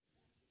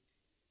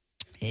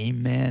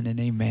Amen and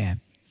amen.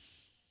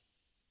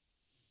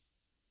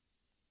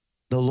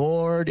 The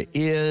Lord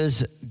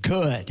is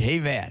good.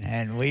 Amen.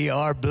 And we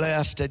are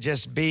blessed to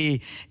just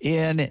be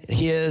in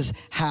His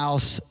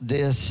house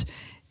this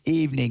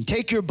evening.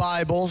 Take your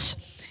Bibles.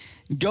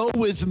 Go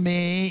with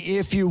me,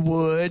 if you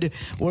would.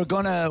 We're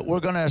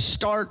gonna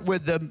start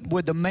with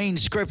the main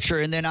scripture,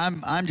 and then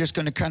I'm just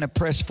gonna kind of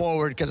press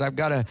forward because I've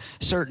got a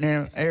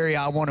certain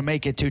area I want to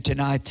make it to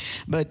tonight.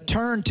 But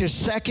turn to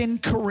 2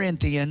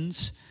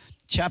 Corinthians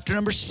chapter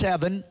number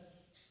 7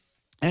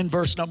 and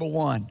verse number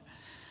 1.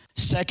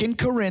 2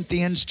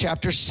 Corinthians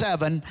chapter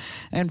 7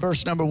 and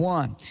verse number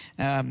 1.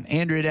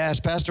 Andrew had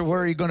asked, Pastor, where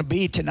are you going to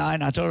be tonight?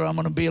 And I told her I'm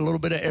going to be a little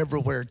bit of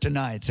everywhere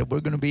tonight. So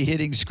we're going to be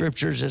hitting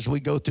scriptures as we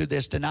go through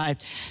this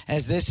tonight,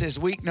 as this is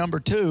week number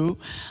 2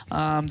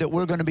 that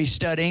we're going to be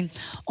studying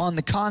on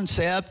the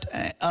concept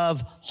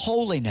of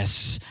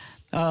holiness.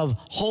 Of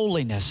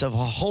holiness, of a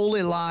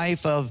holy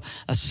life, of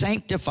a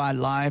sanctified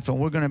life. And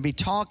we're going to be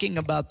talking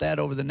about that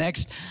over the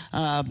next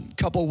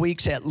couple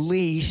weeks at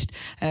least,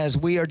 as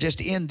we are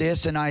just in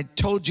this. And I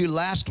told you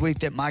last week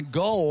that my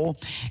goal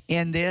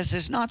in this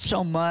is not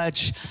so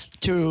much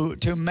to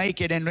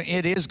make it, and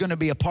it is going to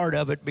be a part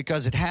of it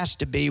because it has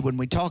to be when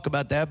we talk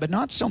about that, but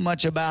not so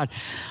much about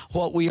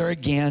what we are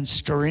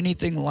against or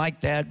anything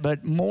like that,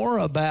 but more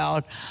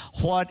about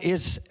what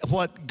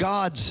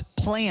God's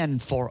plan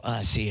for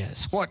us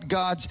is, what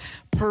God's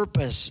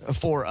purpose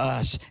for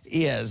us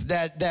is,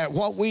 that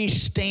what we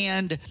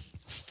stand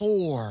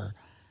for,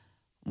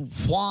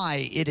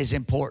 why it is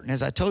important.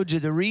 As I told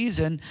you, the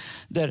reason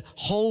that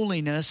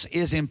holiness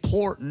is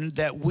important,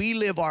 that we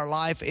live our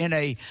life in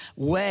a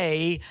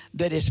way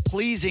that is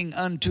pleasing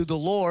unto the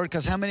Lord,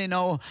 because how many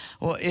know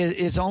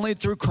it's only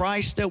through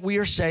Christ that we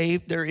are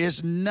saved? There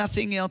is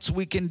nothing else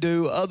we can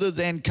do other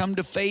than come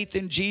to faith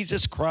in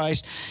Jesus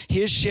Christ,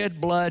 His shed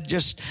blood,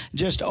 just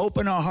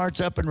open our hearts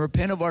up and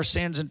repent of our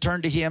sins and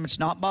turn to Him. It's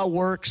not by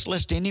works,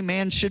 lest any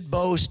man should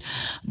boast.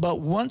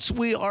 But once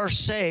we are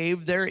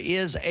saved, there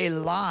is a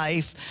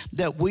life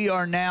that we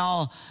are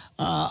now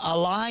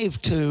alive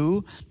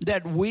to,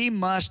 that we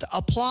must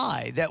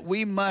apply,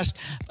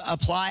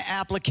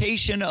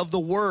 application of the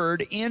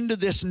Word into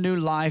this new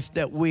life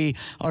that we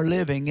are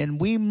living.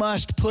 And we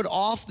must put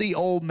off the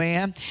old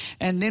man,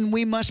 and then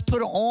we must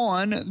put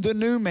on the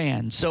new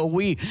man. So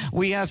we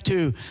have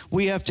to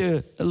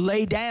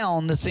lay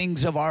down the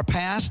things of our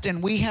past,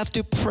 and we have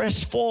to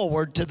press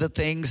forward to the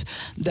things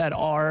that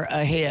are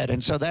ahead.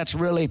 And so that's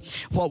really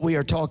what we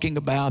are talking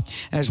about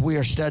as we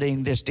are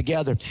studying this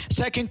together.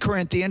 2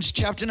 Corinthians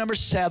chapter number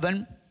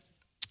 7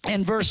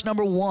 and verse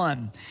number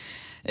 1.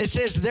 It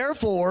says,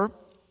 therefore,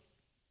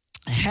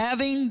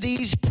 having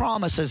these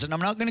promises, and I'm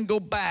not going to go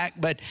back,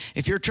 but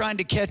if you're trying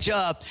to catch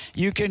up,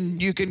 you can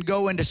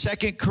go into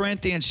 2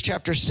 Corinthians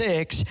chapter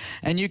 6,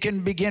 and you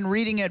can begin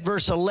reading at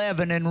verse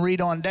 11 and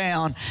read on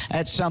down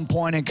at some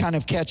point and kind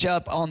of catch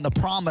up on the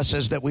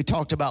promises that we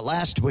talked about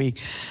last week.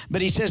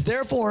 But he says,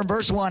 therefore, in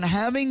verse 1,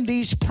 having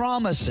these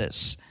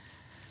promises,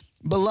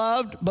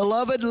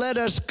 Beloved, let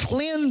us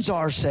cleanse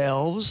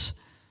ourselves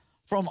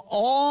from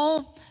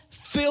all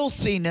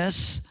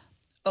filthiness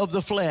of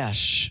the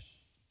flesh.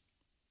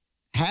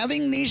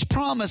 Having these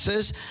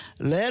promises,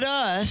 let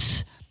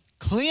us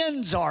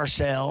cleanse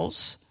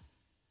ourselves,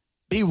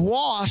 be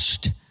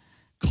washed,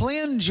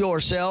 cleanse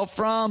yourself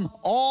from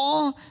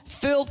all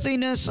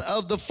filthiness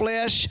of the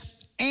flesh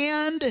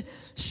and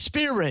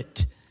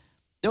spirit.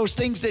 Those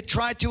things that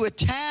try to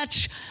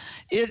attach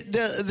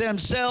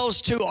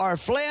themselves to our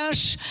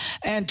flesh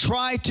and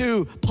try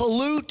to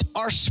pollute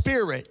our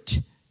spirit.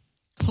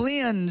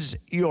 Cleanse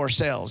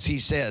yourselves, he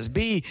says.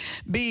 Be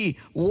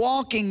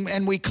walking,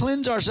 and we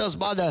cleanse ourselves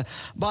by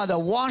the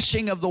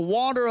washing of the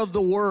water of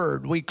the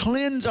Word. We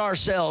cleanse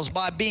ourselves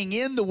by being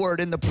in the Word,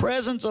 in the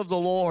presence of the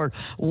Lord,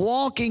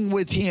 walking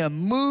with Him,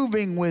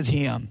 moving with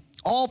Him.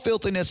 All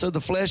filthiness of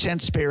the flesh and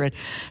spirit,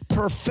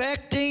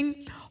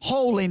 perfecting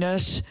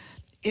holiness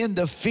in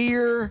the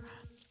fear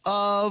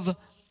of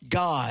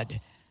God.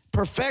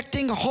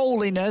 Perfecting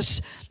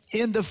holiness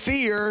in the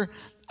fear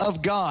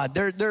of God.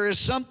 There is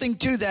something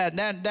to that.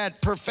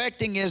 That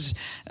perfecting is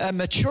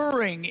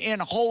maturing in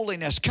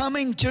holiness,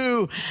 coming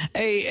to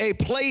a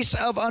place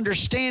of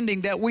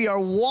understanding that we are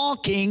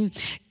walking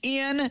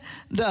in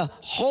the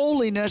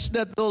holiness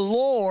that the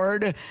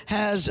Lord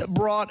has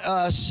brought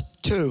us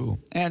to.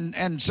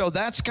 And so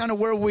that's kind of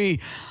where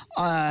we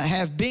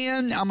have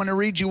been. I'm going to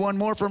read you one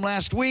more from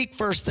last week,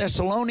 1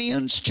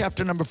 Thessalonians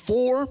chapter number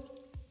 4.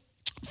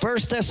 1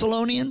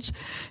 Thessalonians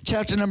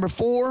chapter number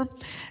 4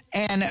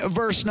 and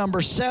verse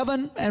number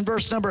 7 and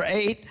verse number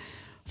 8.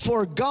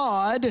 For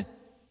God,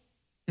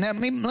 now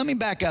let me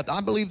back up. I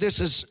believe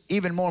this is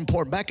even more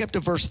important. Back up to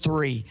verse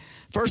 3.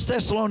 1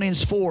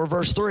 Thessalonians 4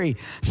 verse 3.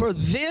 For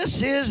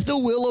this is the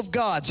will of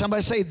God.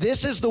 Somebody say,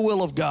 this is the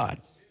will of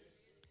God.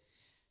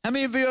 How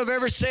many of you have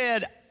ever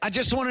said, I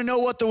just want to know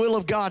what the will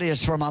of God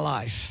is for my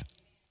life?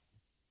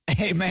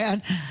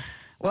 Amen.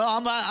 Well,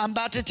 I'm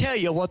about to tell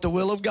you what the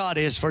will of God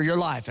is for your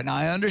life. And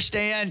I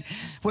understand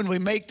when we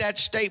make that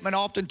statement,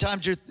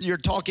 oftentimes you're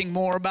talking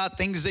more about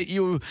things that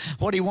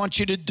what he wants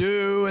you to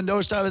do and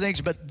those type of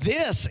things. But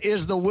this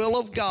is the will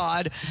of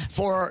God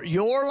for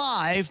your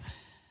life,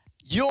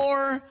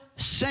 your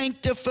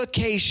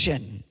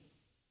sanctification.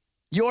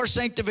 Your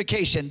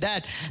sanctification,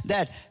 that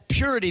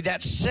purity,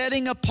 that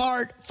setting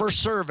apart for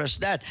service,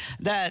 that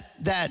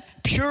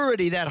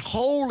purity, that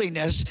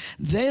holiness,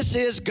 this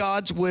is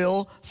God's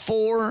will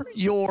for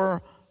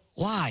your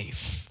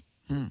life.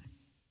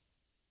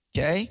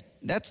 Okay?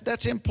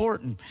 That's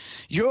important.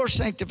 Your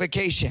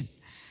sanctification.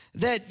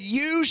 That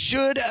you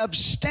should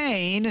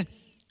abstain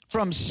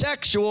from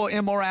sexual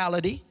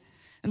immorality,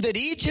 and that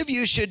each of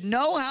you should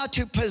know how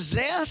to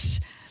possess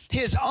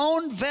his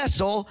own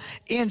vessel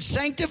in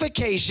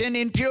sanctification,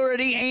 in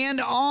purity and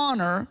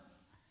honor,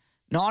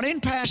 not in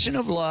passion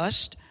of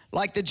lust,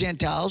 like the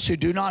Gentiles who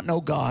do not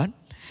know God,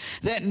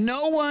 that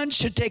no one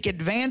should take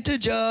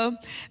advantage of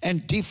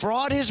and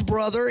defraud his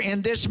brother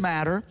in this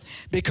matter,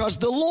 because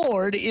the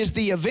Lord is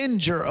the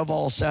avenger of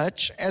all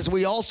such, as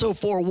we also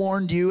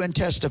forewarned you and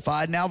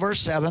testified. Now verse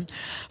 7,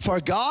 for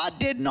God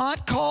did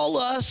not call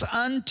us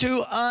unto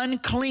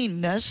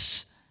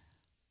uncleanness,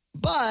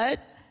 but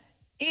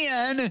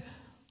in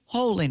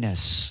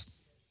holiness.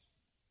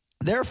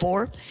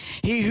 Therefore,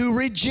 he who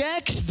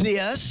rejects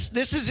this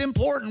is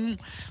important.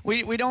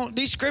 We don't,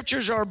 these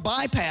scriptures are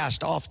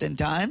bypassed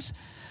oftentimes.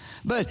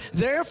 But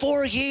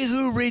therefore, he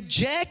who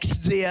rejects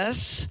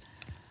this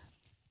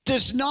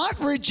does not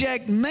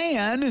reject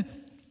man,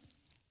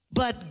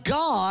 but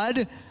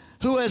God,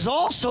 who has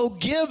also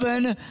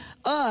given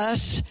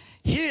us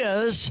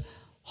his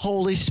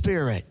Holy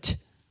Spirit.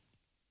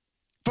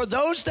 For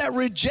those that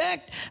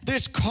reject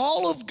this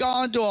call of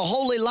God to a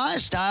holy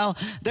lifestyle,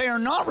 they are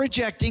not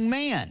rejecting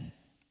man.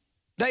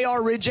 They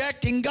are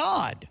rejecting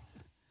God,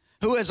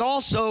 who has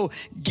also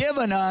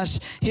given us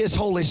his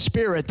Holy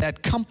Spirit,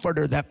 that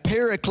comforter, that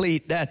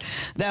paraclete, that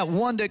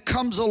one that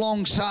comes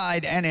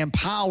alongside and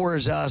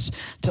empowers us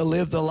to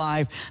live the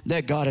life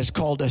that God has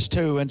called us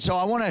to. And so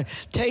I want to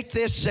take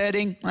this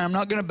setting. I'm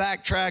not going to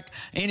backtrack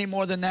any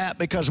more than that,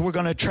 because we're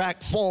going to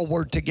track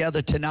forward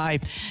together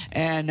tonight.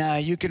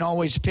 And you can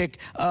always pick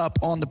up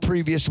on the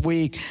previous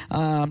week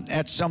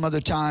at some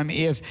other time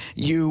if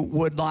you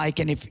would like.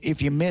 And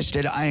if you missed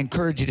it, I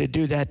encourage you to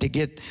do that to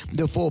get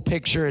the full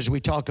picture as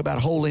we talk about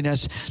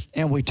holiness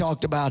and we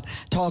talk about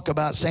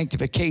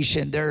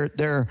sanctification.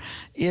 There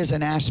is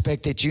an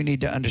aspect that you need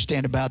to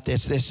understand about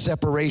this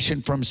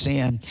separation from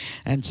sin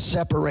and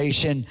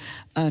separation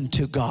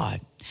unto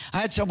God. I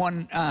had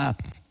someone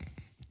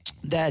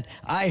that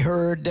I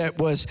heard that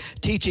was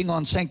teaching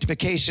on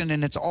sanctification,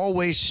 and it's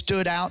always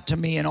stood out to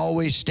me and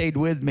always stayed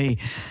with me,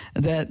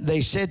 that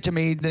they said to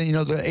me,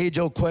 the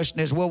age-old question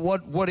is, well,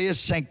 what is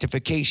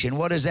sanctification?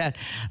 What does that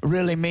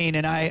really mean?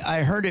 And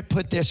I heard it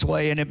put this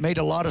way, and it made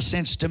a lot of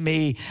sense to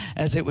me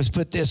as it was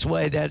put this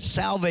way, that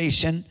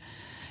salvation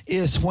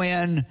is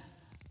when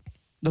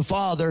the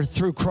Father,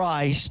 through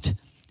Christ,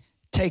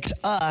 takes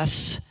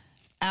us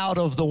out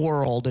of the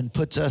world and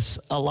puts us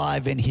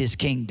alive in his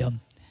kingdom.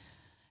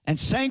 And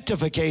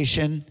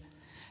sanctification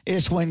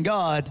is when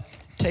God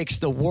takes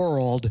the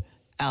world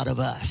out of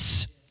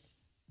us.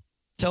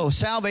 So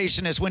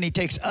salvation is when he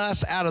takes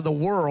us out of the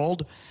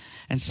world,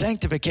 and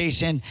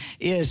sanctification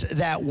is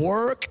that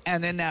work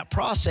and then that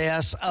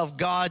process of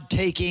God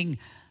taking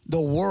the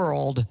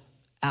world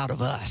out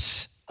of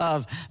us,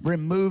 of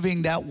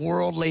removing that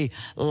worldly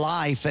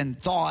life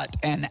and thought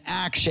and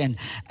action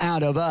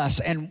out of us.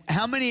 And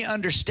how many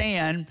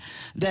understand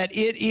that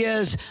it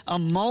is a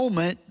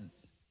moment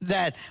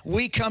that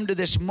we come to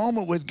this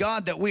moment with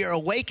God, that we are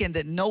awakened,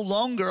 that no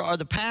longer are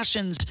the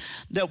passions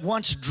that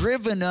once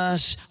driven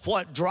us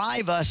what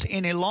drive us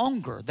any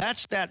longer.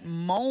 That's that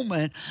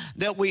moment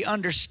that we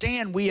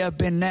understand we have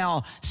been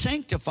now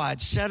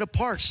sanctified, set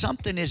apart.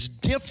 Something is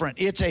different.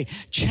 It's a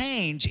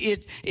change.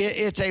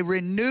 It's a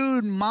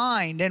renewed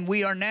mind, and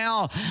we are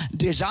now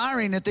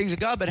desiring the things of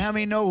God. But how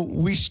many know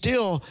we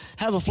still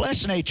have a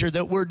flesh nature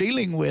that we're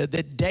dealing with,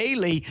 that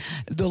daily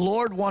the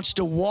Lord wants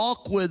to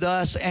walk with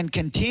us and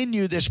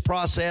continue this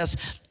process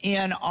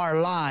in our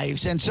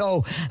lives. And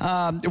so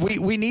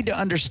we need to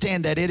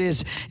understand that it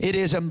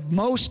is a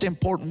most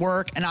important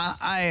work, and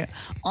I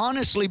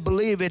honestly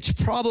believe it's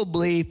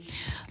probably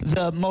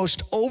the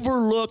most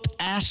overlooked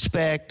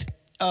aspect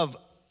of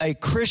a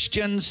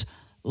Christian's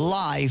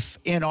life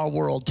in our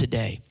world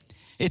today.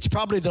 It's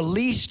probably the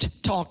least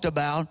talked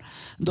about,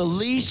 the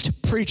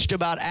least preached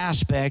about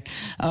aspect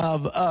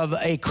of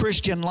a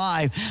Christian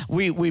life.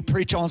 We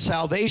preach on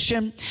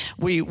salvation.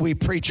 We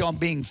preach on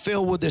being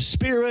filled with the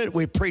Spirit.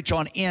 We preach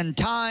on end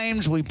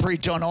times. We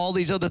preach on all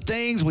these other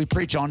things. We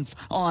preach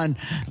on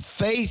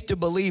faith to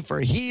believe for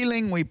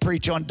healing. We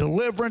preach on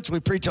deliverance.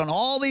 We preach on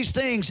all these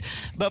things.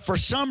 But for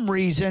some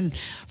reason,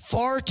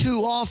 far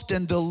too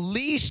often, the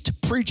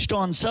least preached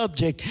on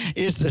subject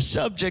is the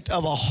subject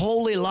of a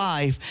holy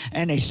life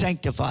and a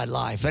sanctified sanctified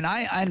life. And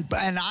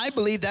I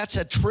believe that's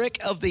a trick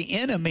of the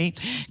enemy,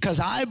 because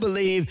I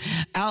believe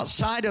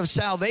outside of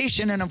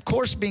salvation and of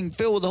course being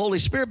filled with the Holy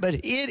Spirit, but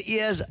it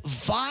is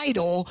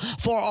vital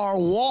for our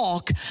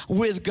walk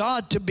with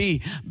God to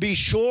be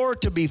sure,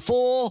 to be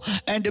full,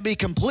 and to be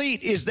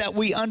complete, is that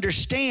we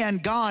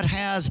understand God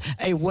has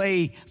a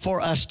way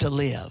for us to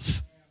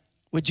live.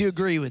 Would you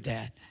agree with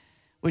that?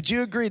 Would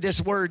you agree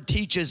this word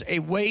teaches a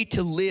way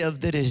to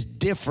live that is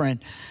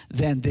different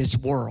than this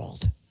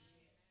world?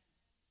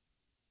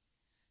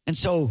 And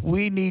so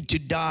we need to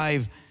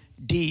dive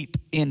deep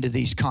into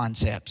these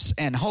concepts,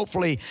 and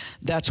hopefully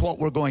that's what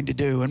we're going to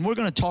do. And we're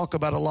going to talk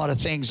about a lot of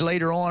things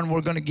later on.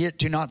 We're going to get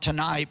to, not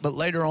tonight, but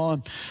later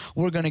on,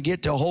 we're going to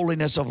get to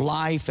holiness of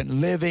life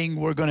and living.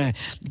 We're going to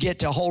get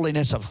to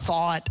holiness of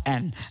thought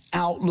and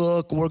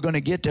outlook. We're going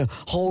to get to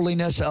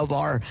holiness of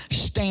our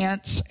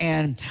stance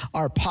and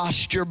our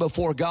posture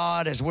before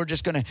God, as we're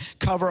just going to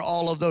cover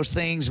all of those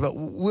things, but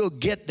we'll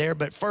get there.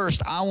 But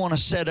first, I want to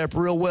set up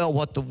real well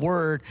what the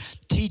Word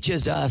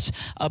teaches us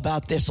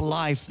about this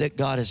life that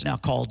God has now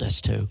called us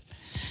to.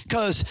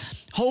 Because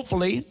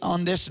hopefully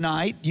on this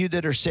night, you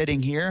that are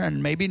sitting here,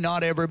 and maybe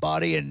not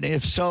everybody, and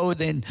if so,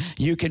 then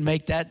you can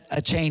make that a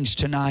change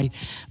tonight.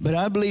 But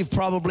I believe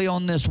probably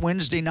on this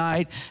Wednesday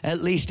night, at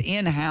least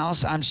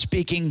in-house, I'm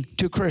speaking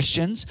to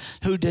Christians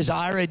who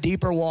desire a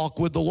deeper walk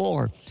with the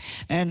Lord.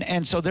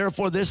 And so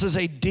therefore, this is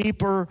a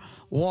deeper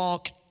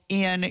walk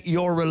in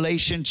your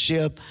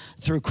relationship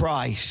through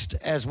Christ,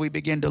 as we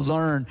begin to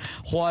learn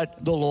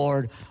what the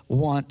Lord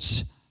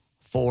wants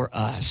for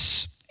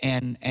us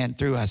and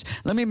through us.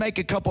 Let me make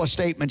a couple of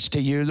statements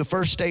to you. The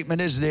first statement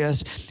is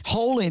this: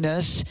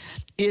 holiness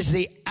is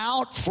the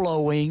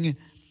outflowing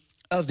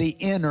of the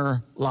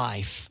inner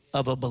life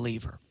of a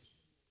believer.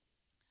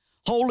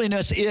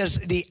 Holiness is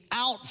the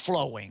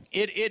outflowing.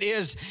 It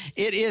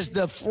is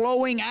the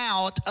flowing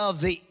out of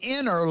the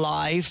inner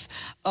life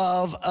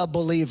of a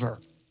believer.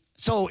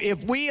 So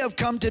if we have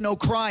come to know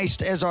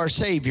Christ as our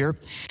Savior,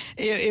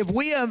 if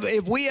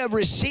we have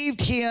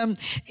received Him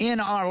in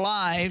our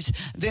lives,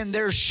 then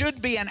there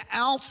should be an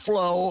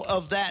outflow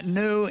of that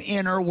new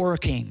inner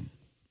working,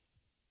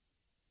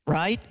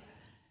 right?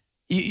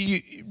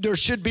 There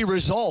should be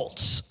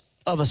results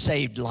of a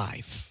saved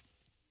life.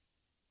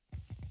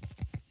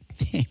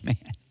 Amen.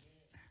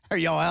 Are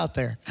y'all out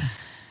there?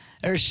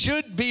 There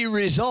should be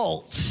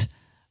results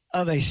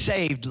of a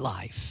saved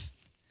life.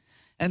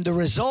 And the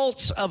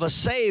results of a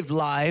saved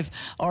life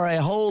are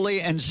a holy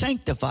and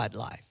sanctified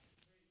life.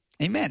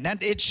 Amen.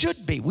 That it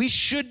should be. We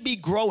should be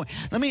growing.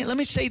 Let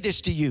me say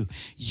this to you.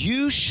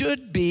 You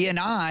should be, and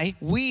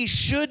we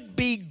should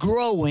be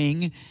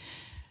growing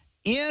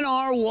in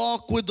our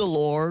walk with the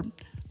Lord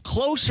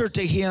closer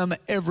to Him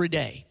every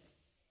day.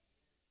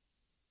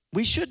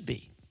 We should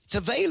be. It's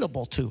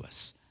available to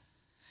us.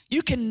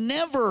 You can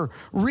never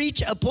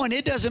reach a point.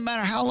 It doesn't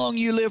matter how long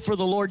you live for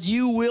the Lord.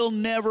 You will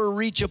never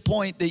reach a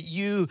point that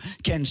you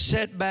can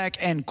sit back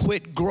and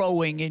quit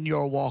growing in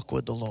your walk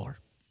with the Lord.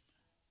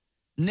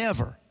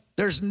 Never.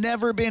 There's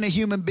never been a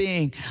human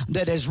being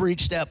that has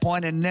reached that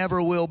point, and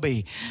never will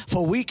be.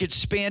 For we could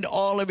spend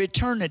all of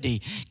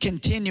eternity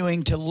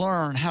continuing to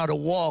learn how to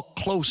walk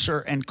closer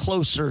and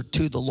closer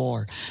to the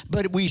Lord.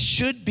 But we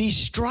should be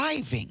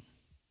striving,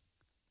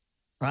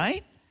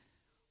 right?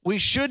 We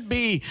should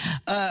be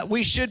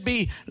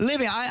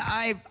living.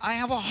 I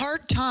have a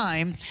hard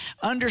time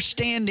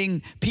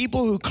understanding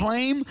people who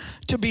claim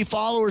to be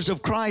followers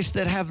of Christ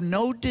that have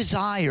no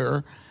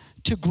desire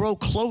to grow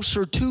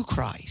closer to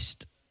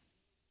Christ.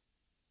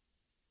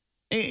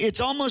 It's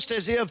almost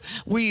as if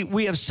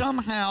we have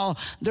somehow,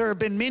 there have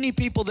been many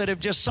people that have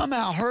just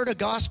somehow heard a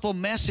gospel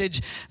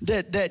message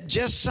that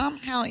just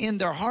somehow in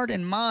their heart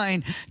and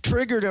mind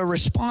triggered a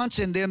response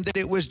in them that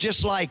it was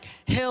just like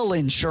hell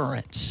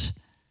insurance.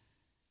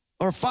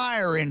 Or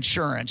fire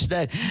insurance,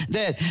 that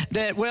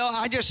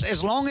well,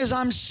 as long as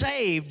I'm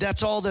saved,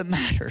 that's all that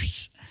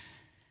matters.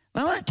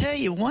 I want to tell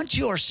you, once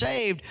you are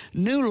saved,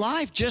 new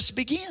life just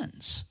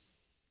begins.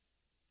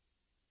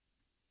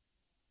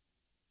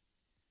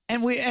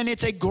 And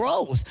it's a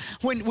growth.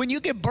 When you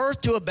give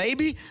birth to a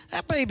baby,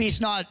 that baby's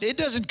it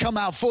doesn't come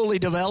out fully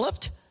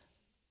developed.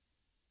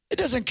 It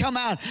doesn't come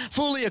out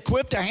fully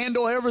equipped to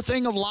handle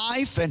everything of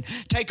life and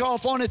take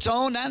off on its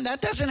own.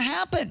 That doesn't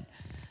happen.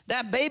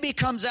 That baby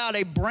comes out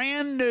a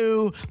brand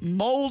new,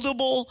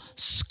 moldable,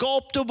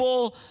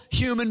 sculptable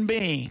human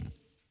being,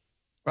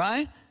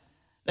 right?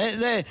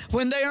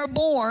 When they are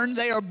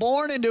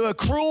born into a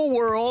cruel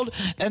world,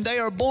 and they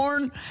are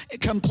born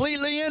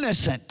completely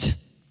innocent,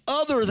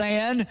 other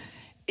than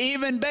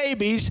even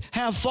babies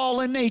have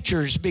fallen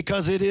natures,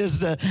 because it is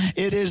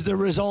the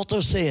result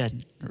of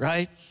sin,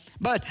 right?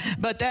 But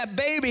that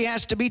baby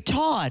has to be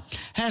taught,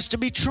 has to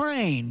be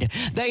trained.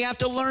 They have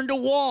to learn to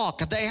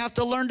walk. They have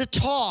to learn to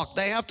talk.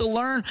 They have to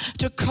learn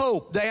to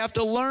cope. They have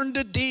to learn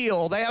to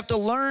deal. They have to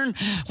learn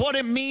what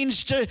it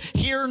means to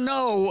hear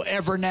no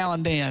every now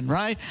and then,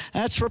 right?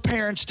 That's for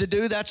parents to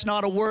do. That's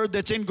not a word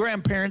that's in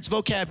grandparents'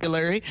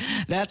 vocabulary.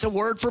 That's a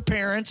word for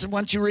parents. And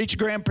once you reach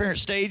grandparent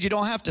stage, you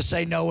don't have to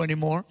say no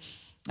anymore.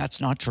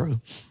 That's not true.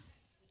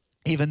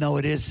 even though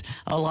it is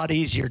a lot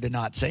easier to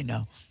not say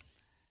no.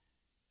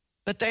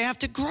 But they have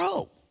to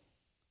grow.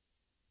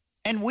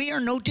 And we are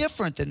no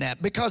different than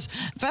that because,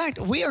 in fact,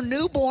 we are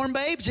newborn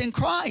babes in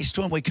Christ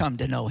when we come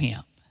to know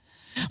him.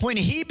 When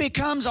he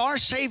becomes our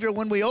Savior,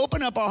 when we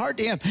open up our heart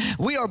to him,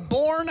 we are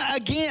born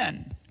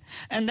again.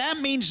 And that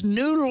means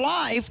new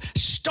life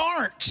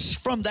starts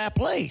from that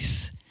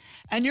place.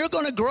 And you're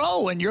going to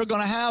grow, and you're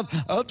going to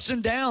have ups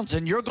and downs,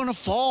 and you're going to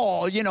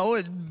fall. You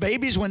know,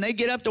 babies, when they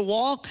get up to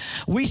walk,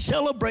 we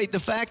celebrate the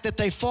fact that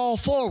they fall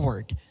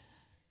forward.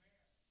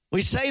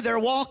 We say they're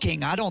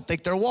walking. I don't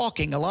think they're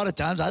walking. A lot of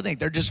times I think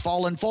they're just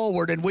falling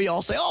forward, and we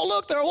all say, oh,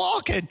 look, they're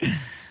walking.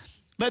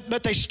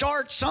 But they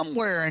start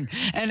somewhere,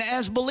 and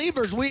as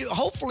believers,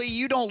 hopefully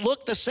you don't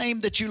look the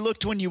same that you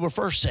looked when you were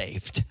first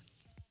saved.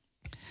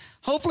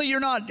 Hopefully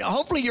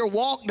your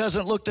walk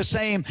doesn't look the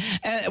same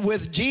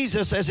with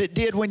Jesus as it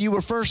did when you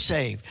were first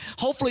saved.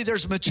 Hopefully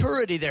there's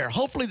maturity there.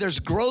 Hopefully there's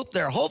growth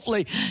there.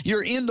 Hopefully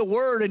you're in the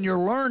Word and you're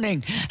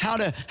learning how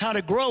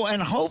to grow.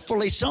 And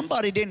hopefully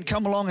somebody didn't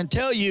come along and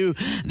tell you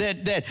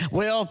that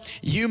well,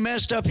 you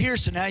messed up here,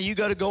 so now you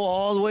got to go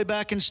all the way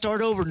back and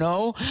start over.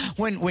 No.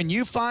 When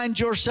you find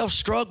yourself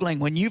struggling,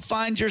 when you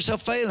find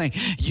yourself failing,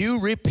 you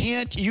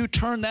repent, you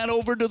turn that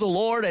over to the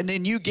Lord, and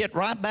then you get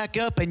right back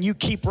up and you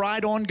keep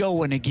right on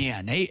going again.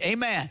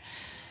 Amen.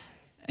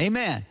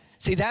 Amen.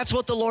 See, that's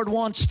what the Lord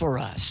wants for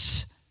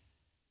us.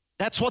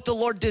 That's what the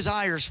Lord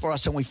desires for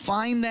us, and we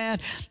find that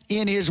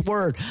in his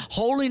word.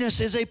 Holiness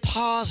is a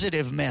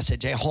positive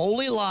message. A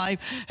holy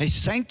life, a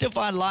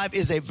sanctified life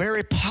is a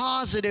very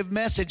positive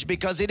message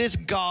because it is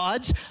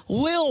God's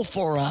will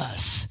for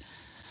us.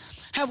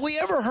 Have we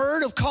ever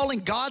heard of calling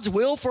God's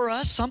will for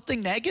us something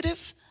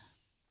negative?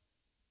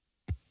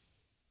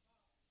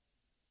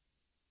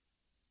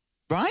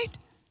 Right?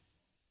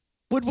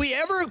 Would we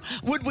ever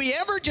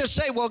just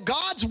say, well,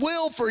 God's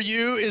will for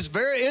you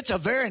it's a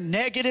very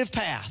negative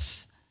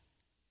path.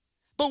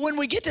 But when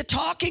we get to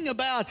talking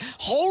about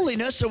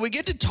holiness, or we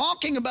get to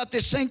talking about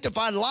this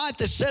sanctified life,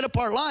 this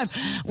set-apart life,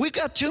 we've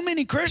got too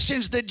many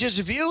Christians that just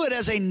view it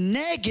as a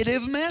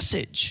negative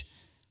message.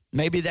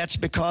 Maybe that's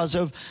because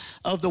of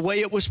the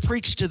way it was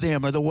preached to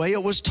them or the way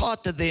it was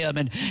taught to them.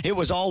 And it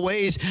was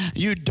always,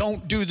 you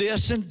don't do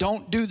this and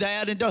don't do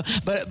that.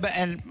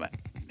 And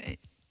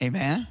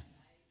amen.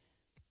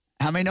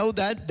 How many know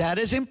that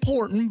is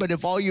important, but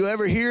if all you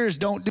ever hear is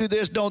don't do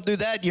this, don't do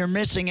that, you're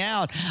missing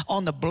out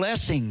on the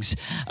blessings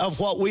of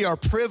what we are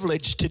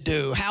privileged to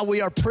do, how we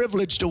are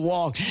privileged to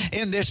walk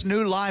in this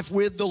new life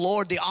with the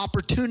Lord, the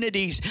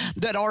opportunities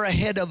that are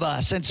ahead of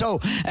us. And so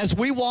as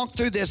we walk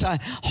through this, I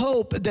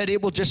hope that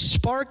it will just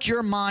spark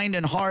your mind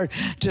and heart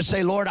to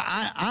say, Lord,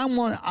 I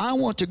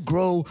want to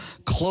grow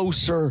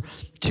closer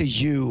to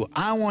you.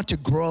 I want to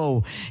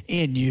grow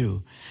in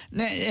you.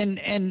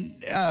 And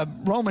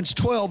Romans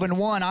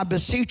 12:1, I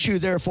beseech you,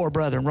 therefore,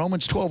 brethren,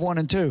 Romans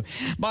 12:1-2,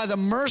 by the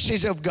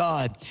mercies of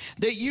God,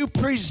 that you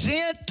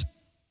present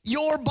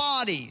your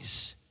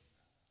bodies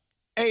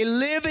a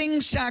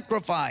living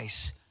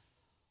sacrifice,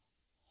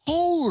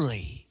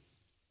 holy,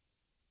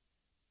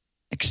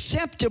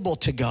 acceptable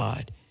to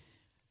God,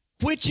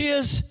 which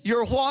is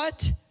your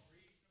what?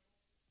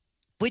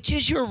 Which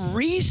is your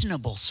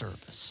reasonable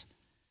service.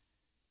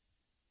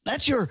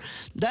 That's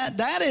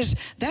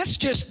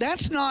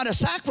not a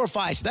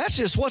sacrifice. That's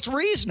just what's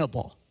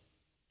reasonable.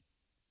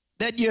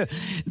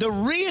 The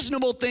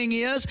reasonable thing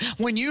is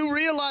when you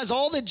realize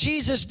all that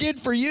Jesus did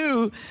for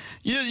you,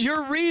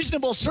 your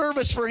reasonable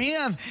service for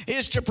him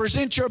is to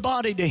present your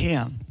body to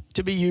him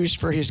to be used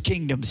for his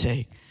kingdom's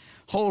sake.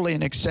 Holy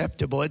and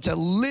acceptable. It's a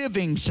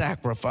living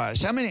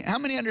sacrifice. How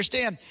many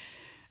understand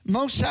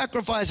most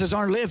sacrifices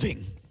aren't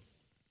living?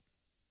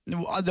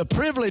 The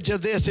privilege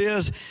of this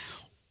is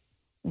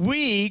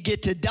we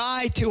get to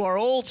die to our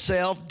old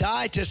self,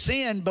 die to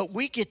sin, but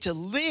we get to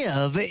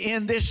live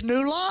in this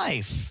new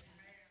life.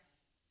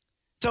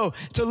 So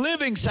it's a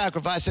living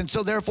sacrifice, and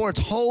so therefore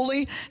it's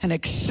holy and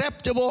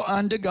acceptable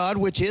unto God,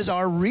 which is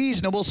our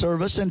reasonable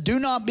service. And do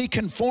not be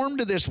conformed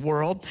to this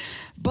world,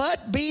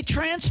 but be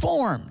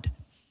transformed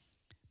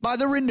by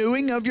the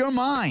renewing of your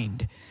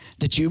mind,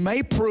 that you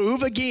may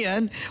prove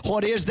again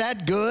what is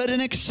that good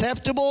and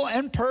acceptable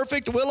and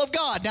perfect will of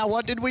God. Now,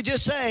 what did we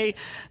just say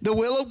the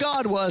will of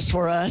God was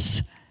for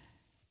us?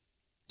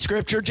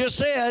 Scripture just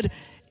said,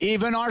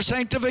 even our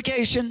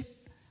sanctification,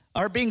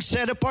 are being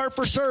set apart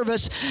for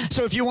service.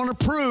 So if you want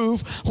to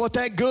prove what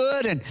that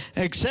good and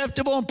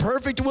acceptable and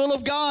perfect will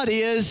of God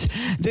is,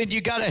 then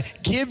you got to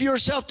give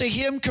yourself to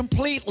him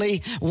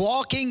completely,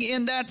 walking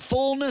in that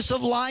fullness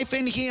of life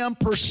in him,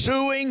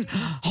 pursuing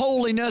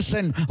holiness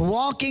and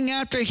walking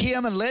after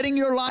him and letting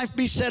your life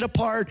be set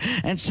apart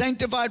and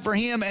sanctified for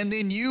him, and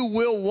then you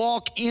will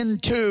walk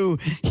into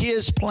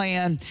his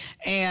plan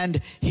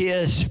and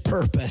his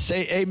purpose.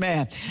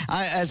 Amen.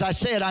 As I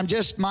said,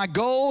 my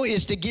goal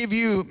is to give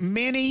you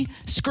many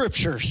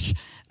scriptures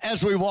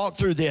as we walk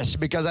through this,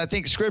 because I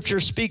think Scripture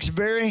speaks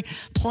very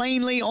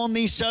plainly on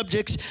these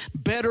subjects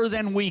better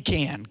than we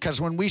can.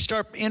 Because when we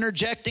start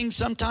interjecting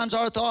sometimes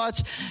our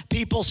thoughts,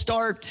 people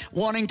start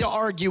wanting to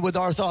argue with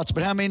our thoughts.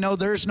 But how many know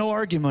there's no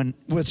argument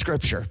with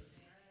Scripture?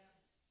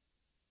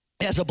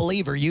 As a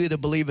believer, you either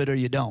believe it or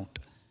you don't.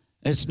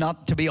 It's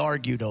not to be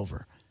argued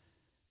over.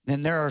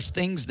 And there are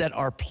things that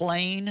are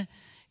plain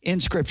in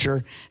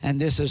Scripture, and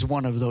this is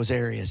one of those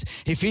areas.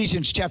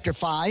 Ephesians chapter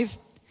 5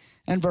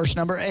 and verse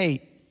number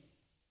 8.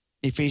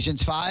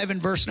 Ephesians 5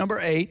 and verse number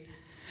 8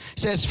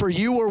 says, "For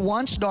you were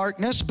once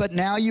darkness, but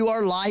now you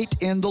are light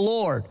in the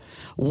Lord.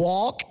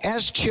 Walk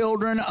as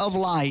children of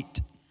light.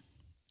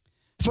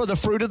 For the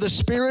fruit of the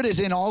Spirit is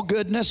in all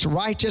goodness,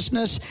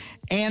 righteousness,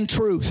 and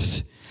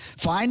truth,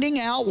 finding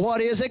out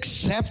what is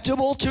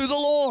acceptable to the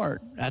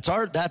Lord." That's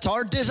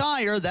our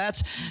desire.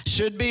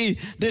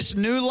 This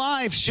new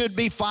life should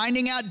be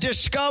finding out,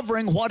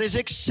 discovering what is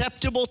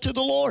acceptable to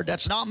the Lord.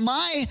 That's not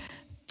my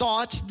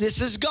thoughts.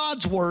 This is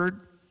God's word,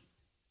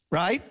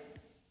 right?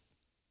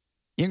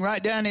 You can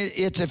write down,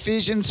 it's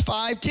Ephesians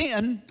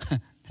 5:10.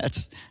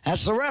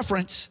 That's the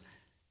reference.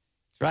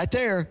 It's right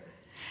there.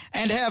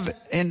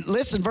 And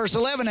listen, verse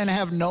 11, "and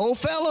have no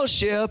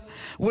fellowship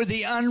with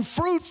the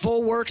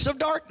unfruitful works of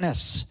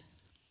darkness."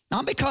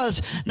 Not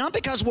because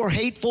we're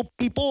hateful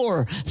people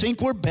or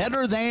think we're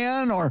better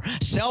than or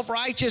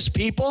self-righteous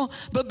people,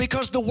 but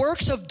because the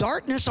works of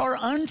darkness are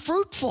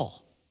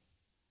unfruitful.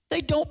 They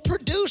don't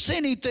produce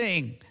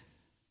anything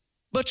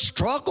but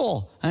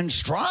struggle and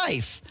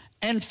strife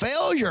and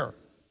failure,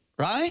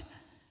 right?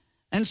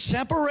 And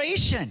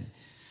separation.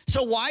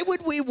 So why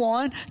would we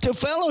want to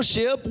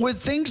fellowship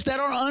with things that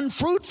are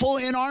unfruitful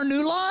in our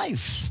new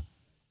life?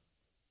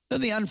 They're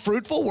the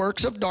unfruitful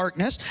works of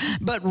darkness,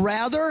 but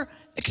rather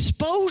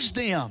expose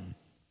them.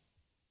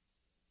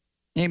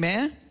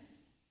 Amen?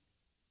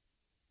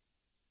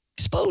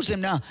 Expose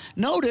them. Now,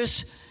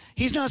 notice,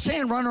 he's not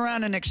saying run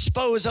around and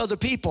expose other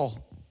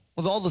people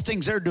with all the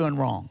things they're doing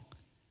wrong.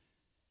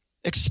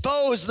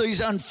 Expose these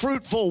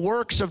unfruitful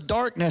works of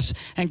darkness,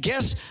 and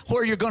guess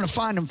where you're going to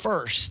find them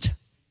first?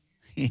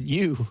 In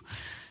you.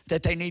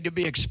 That they need to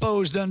be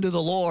exposed unto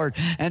the Lord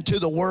and to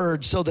the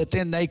Word, so that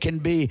then they can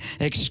be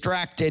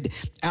extracted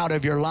out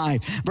of your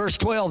life. Verse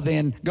 12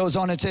 then goes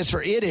on and says,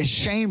 "For it is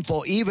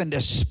shameful even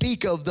to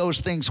speak of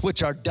those things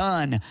which are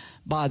done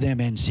by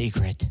them in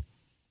secret."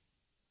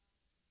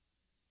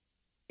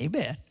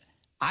 Amen.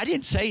 I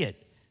didn't say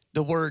it.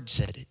 The Word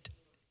said it.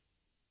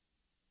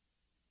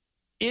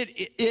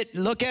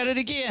 Look at it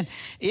again.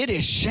 It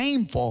is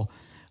shameful.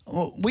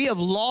 We have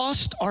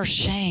lost our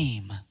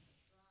shame.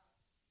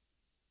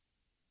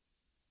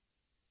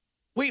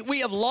 We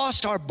have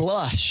lost our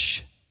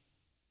blush.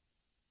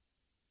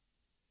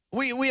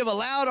 We have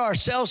allowed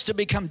ourselves to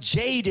become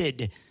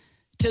jaded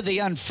to the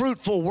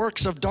unfruitful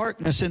works of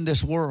darkness in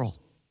this world.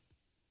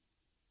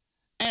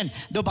 And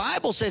the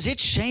Bible says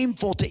it's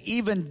shameful to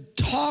even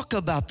talk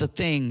about the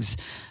things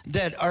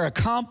that are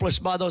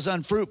accomplished by those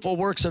unfruitful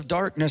works of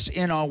darkness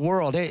in our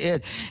world,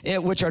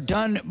 which are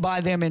done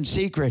by them in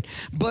secret.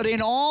 But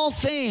all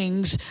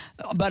things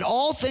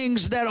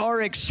that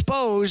are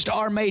exposed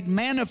are made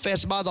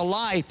manifest by the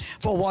light.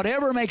 For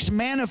whatever makes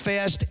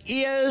manifest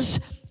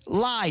is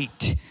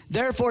light.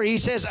 Therefore, he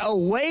says,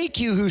 "Awake,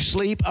 you who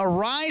sleep,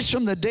 arise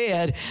from the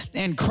dead,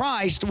 and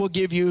Christ will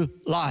give you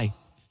light."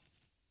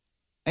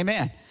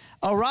 Amen.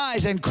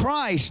 Arise, and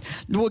Christ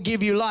will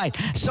give you light.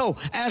 So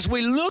as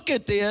we look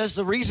at this,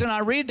 the reason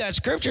I read that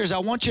scripture is I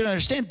want you to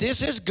understand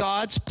this is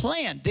God's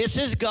plan. This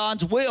is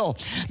God's will,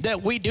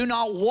 that we do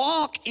not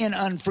walk in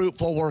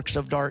unfruitful works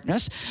of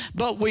darkness,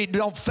 but we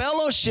don't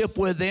fellowship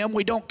with them.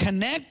 We don't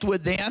connect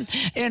with them.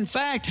 In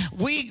fact,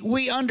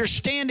 we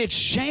understand it's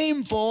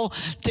shameful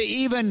to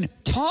even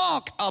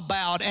talk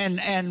about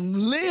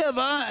and live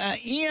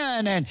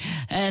in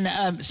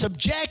and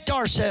subject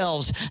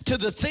ourselves to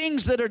the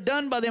things that are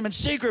done by them in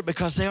secret,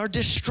 because they are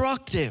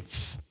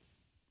destructive.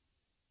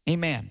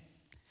 Amen.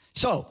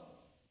 So,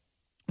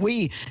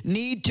 we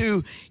need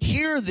to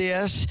hear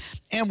this,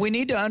 and we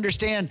need to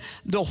understand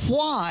the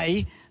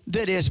why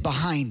that is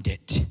behind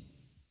it.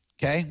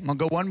 Okay, I'm going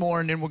to go one more,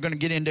 and then we're going to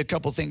get into a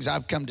couple things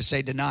I've come to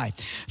say tonight.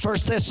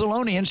 1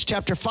 Thessalonians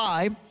chapter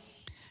 5,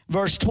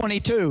 verse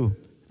 22.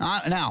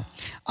 Now,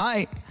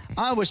 I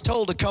was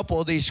told a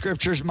couple of these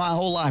scriptures my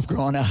whole life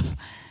growing up.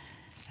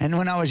 And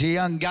when I was a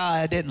young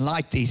guy, I didn't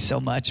like these so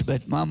much,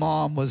 but my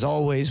mom was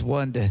always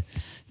one to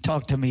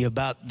talk to me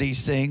about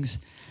these things.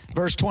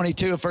 Verse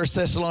 22 of 1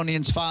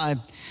 Thessalonians 5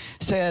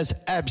 says,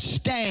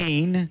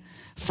 abstain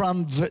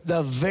from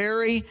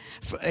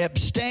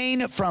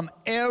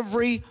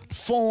every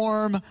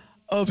form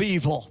of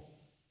evil.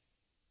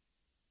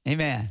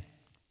 Amen.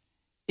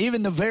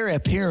 Even the very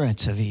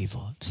appearance of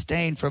evil.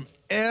 Abstain from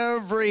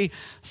every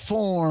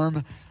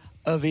form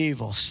of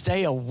evil.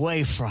 Stay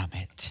away from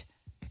it.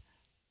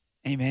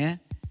 Amen.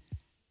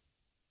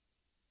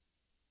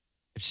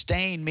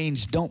 Abstain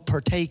means don't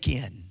partake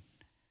in.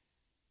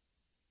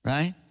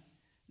 Right?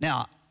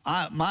 Now,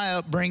 my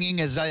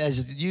upbringing,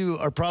 as you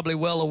are probably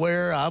well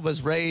aware, I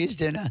was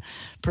raised in a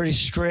pretty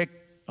strict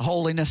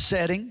holiness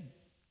setting,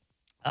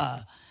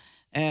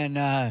 and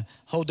a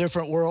whole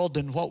different world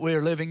than what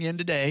we're living in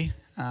today.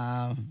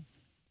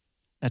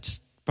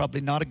 That's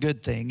probably not a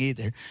good thing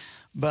either.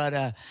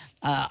 But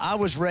I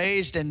was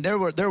raised, and there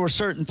were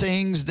certain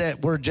things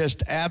that were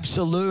just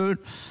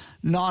absolute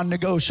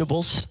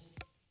non-negotiables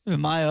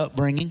in my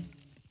upbringing.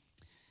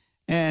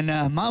 And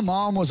my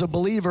mom was a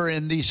believer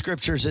in these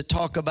scriptures that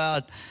talk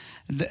about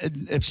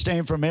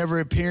abstain from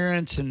every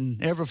appearance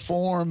and every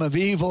form of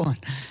evil, and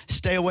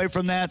stay away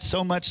from that,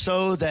 so much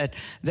so that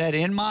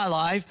in my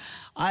life,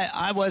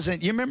 I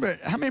wasn't, you remember,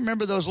 how many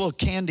remember those little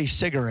candy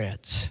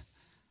cigarettes?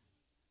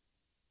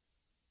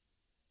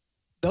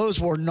 Those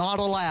were not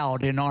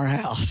allowed in our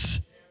house.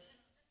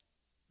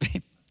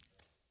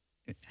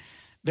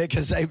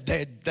 Because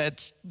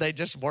they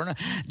just weren't.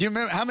 Do you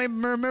remember, how many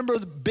remember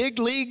the Big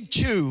League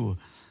Chew?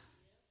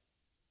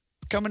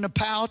 Come in a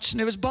pouch, and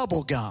it was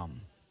bubble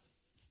gum.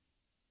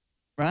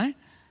 Right?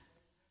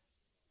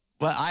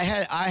 Well, I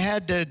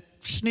had to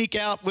sneak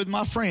out with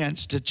my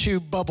friends to chew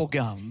bubble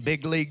gum,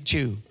 Big League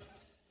Chew.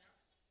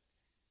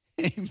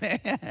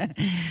 Amen.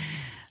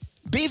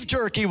 Beef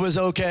jerky was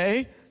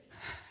okay.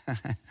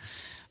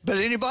 But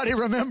anybody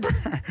remember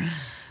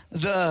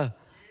the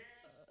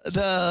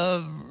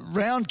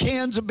round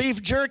cans of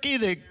beef jerky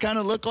that kind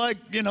of looked like,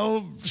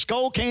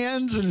 skull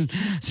cans, and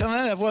some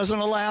of that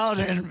wasn't allowed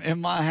in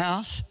my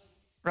house,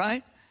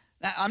 right?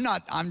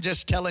 I'm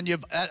just telling you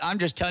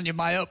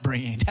my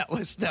upbringing. That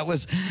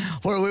was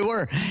where we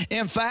were.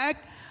 In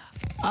fact,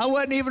 I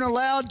wasn't even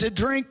allowed to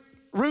drink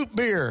root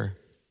beer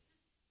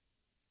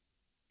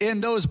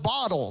in those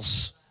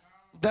bottles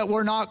that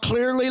were not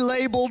clearly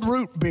labeled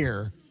root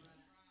beer.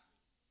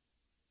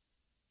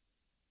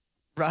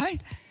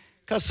 Right?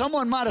 Because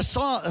someone might have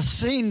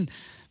seen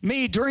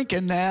me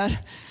drinking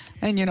that,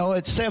 and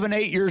at 7,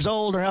 8 years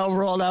old, or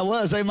however old I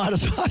was, they might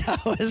have thought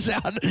I was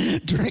out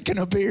drinking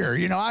a beer.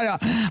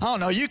 I don't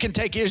know. You can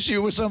take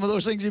issue with some of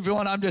those things if you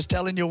want. I'm just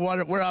telling you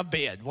where I've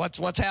been,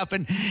 what's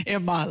happened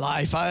in my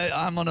life.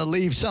 I'm going to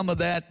leave some of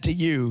that to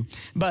you.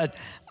 But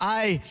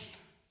I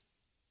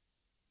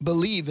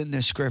believe in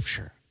this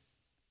scripture,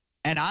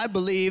 and I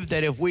believe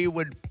that if we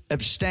would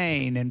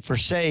abstain and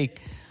forsake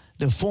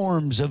the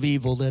forms of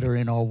evil that are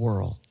in our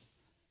world,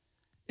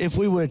 if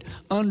we would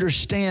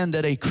understand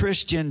that a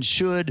Christian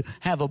should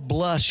have a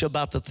blush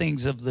about the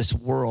things of this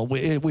world,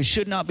 we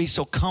should not be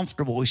so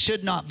comfortable. We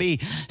should not be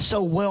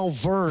so well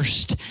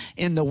versed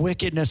in the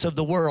wickedness of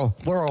the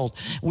world.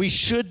 We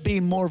should be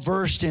more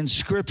versed in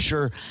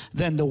Scripture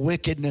than the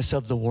wickedness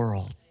of the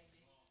world.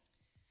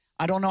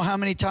 I don't know how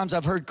many times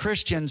I've heard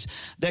Christians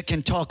that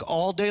can talk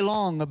all day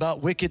long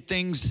about wicked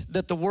things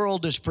that the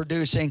world is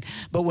producing,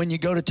 but when you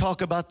go to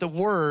talk about the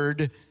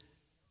Word,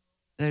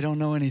 they don't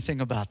know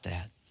anything about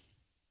that.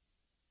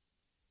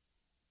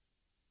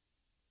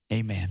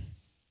 Amen.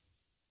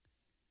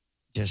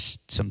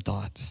 Just some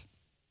thoughts.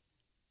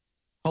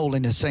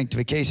 Holiness,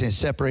 sanctification is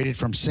separated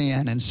from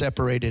sin and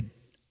separated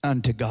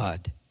unto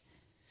God.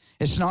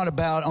 It's not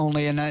about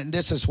only, and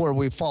this is where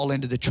we fall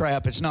into the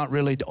trap, it's not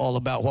really all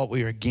about what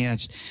we are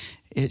against.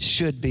 It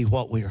should be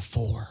what we are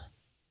for.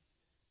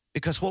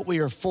 Because what we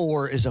are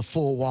for is a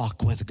full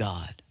walk with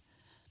God,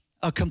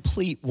 a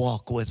complete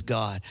walk with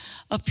God,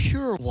 a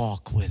pure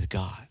walk with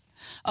God,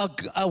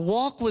 a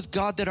walk with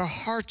God that our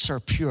hearts are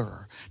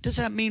pure. Does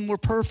that mean we're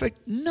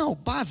perfect? No,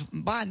 by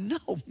no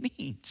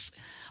means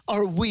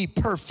are we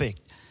perfect,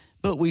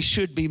 but we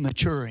should be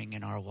maturing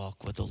in our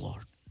walk with the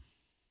Lord.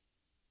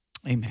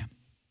 Amen.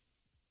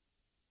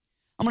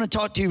 I'm going to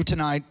talk to you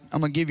tonight. I'm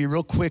going to give you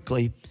real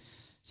quickly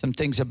some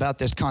things about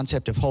this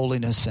concept of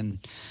holiness and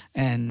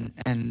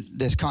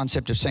this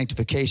concept of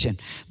sanctification.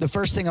 The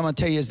first thing I'm going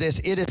to tell you is this: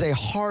 it is a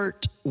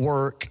heart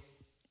work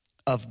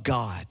of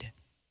God. This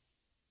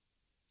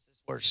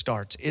is where it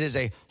starts. It is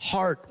a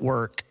heart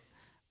work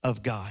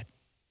of God.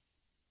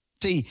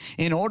 See,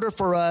 in order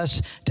for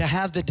us to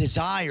have the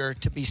desire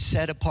to be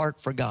set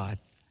apart for God,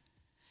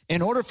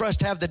 in order for us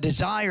to have the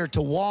desire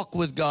to walk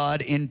with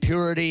God in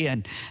purity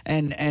and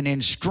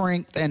in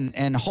strength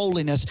and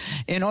holiness,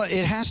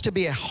 it has to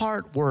be a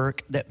heart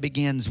work that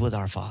begins with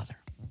our Father.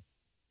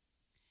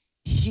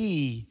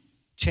 He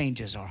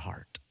changes our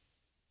heart.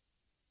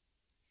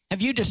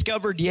 Have you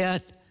discovered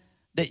yet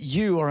that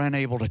you are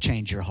unable to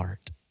change your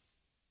heart?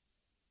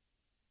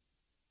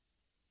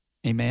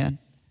 Amen?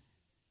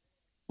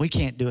 We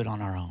can't do it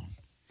on our own.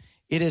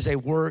 It is a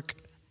work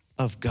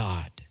of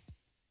God.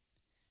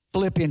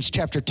 Philippians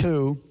chapter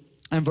 2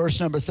 and verse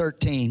number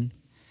 13.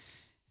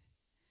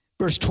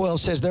 Verse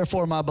 12 says,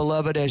 "Therefore, my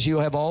beloved, as you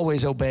have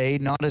always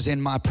obeyed, not as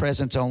in my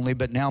presence only,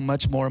 but now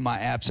much more in my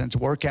absence,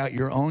 work out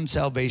your own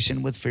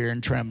salvation with fear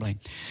and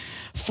trembling.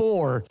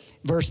 For,"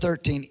 verse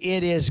 13,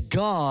 "it is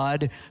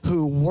God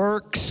who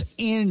works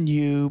in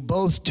you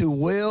both to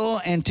will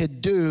and to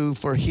do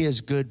for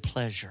his good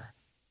pleasure."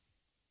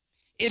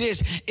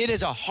 It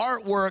is a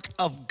heart work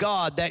of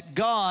God that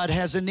God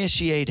has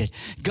initiated.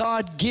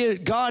 God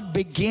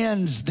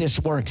begins this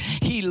work.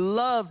 He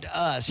loved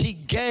us. He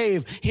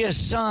gave his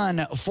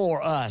son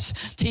for us.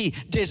 He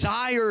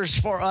desires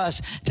for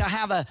us to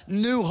have a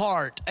new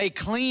heart, a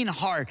clean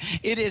heart.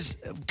 It is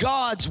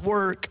God's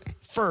work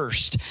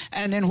first.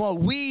 And then what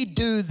we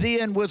do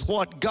then with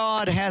what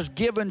God has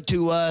given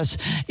to us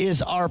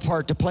is our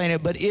part to play in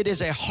it. But it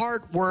is a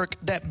heart work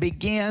that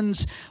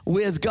begins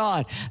with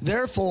God.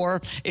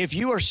 Therefore, if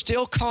you are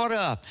still caught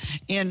up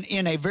in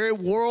a very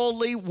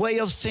worldly way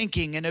of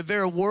thinking, in a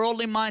very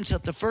worldly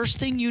mindset, the first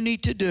thing you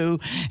need to do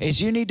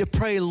is you need to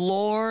pray,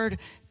 Lord,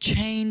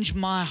 change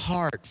my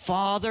heart.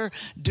 Father,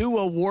 do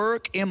a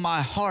work in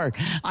my heart.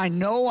 I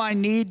know I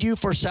need you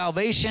for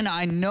salvation.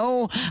 I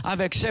know I've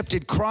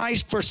accepted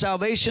Christ for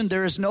salvation.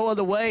 There is no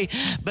other way.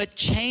 But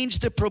change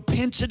the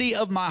propensity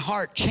of my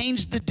heart.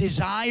 Change the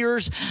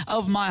desires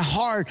of my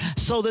heart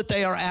so that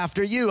they are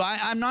after you.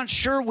 I'm not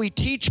sure we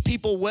teach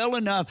people well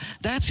enough.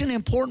 That's an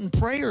important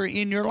prayer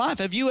in your life.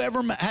 Have you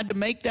ever had to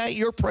make that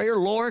your prayer?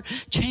 Lord,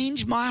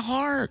 change my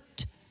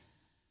heart.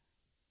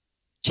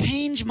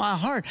 Change my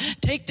heart.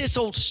 Take this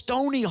old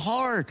stony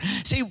heart.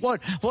 See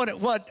what,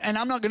 and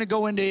I'm not going to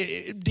go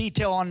into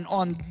detail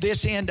on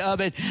this end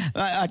of it.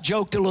 I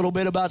joked a little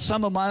bit about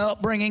some of my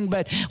upbringing,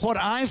 but what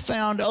I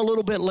found a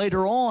little bit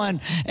later on,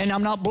 and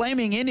I'm not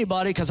blaming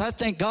anybody because I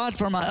thank God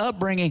for my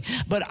upbringing,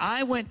 but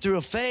I went through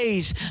a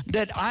phase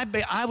that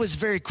I was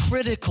very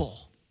critical.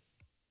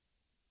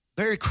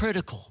 Very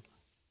critical.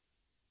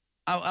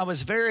 I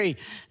was very,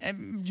 I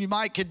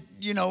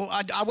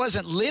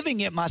wasn't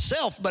living it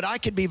myself, but I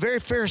could be very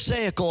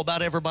pharisaical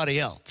about everybody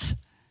else.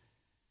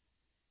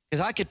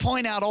 Because I could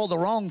point out all the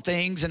wrong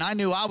things, and I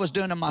knew I was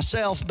doing them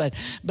myself, but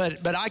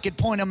I could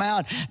point them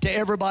out to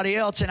everybody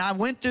else. And I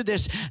went through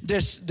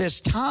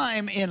this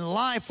time in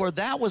life where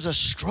that was a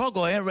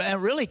struggle. It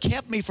really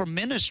kept me from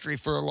ministry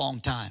for a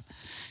long time.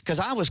 Because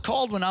I was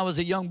called when I was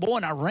a young boy,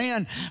 and I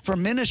ran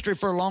from ministry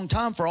for a long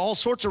time for all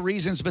sorts of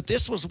reasons, but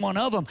this was one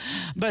of them.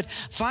 But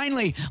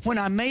finally, when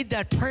I made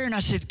that prayer and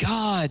I said,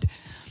 God,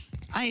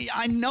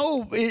 I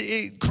know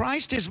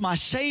Christ is my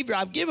Savior.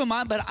 I've given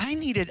mine, but I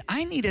need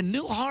a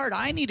new heart.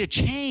 I need a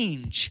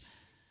change.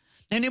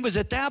 And it was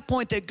at that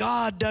point that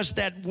God does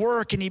that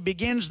work, and he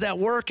begins that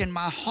work, and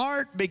my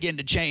heart began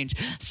to change.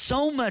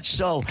 So much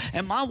so,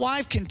 and my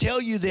wife can tell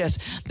you this,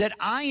 that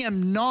I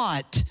am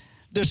not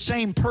the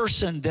same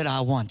person that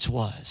I once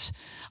was.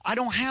 I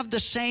don't have the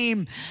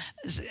same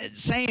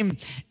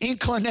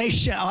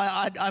inclination.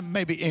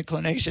 Maybe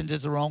inclinations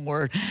is the wrong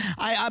word.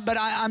 I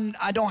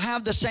don't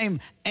have the same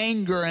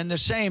anger and the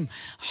same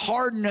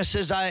hardness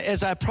as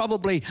I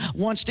probably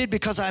once did,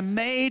 because I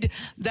made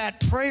that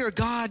prayer.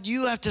 God,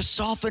 you have to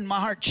soften my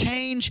heart,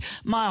 change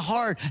my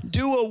heart,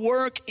 do a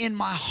work in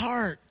my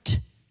heart.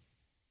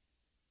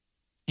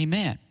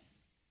 Amen.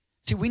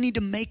 See, we need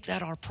to make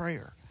that our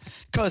prayer.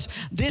 Because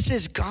this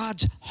is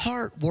God's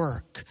heart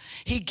work.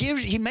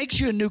 He makes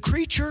you a new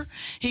creature.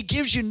 He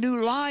gives you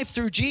new life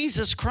through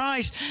Jesus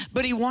Christ,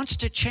 but he wants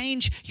to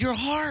change your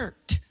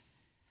heart.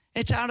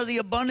 It's out of the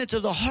abundance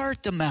of the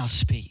heart the mouth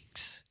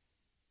speaks.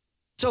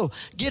 So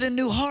get a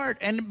new heart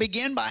and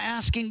begin by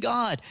asking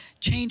God,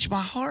 change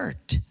my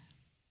heart.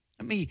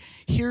 Let me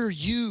hear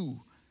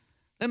you.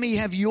 Let me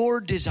have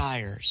your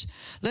desires.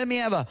 Let me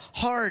have a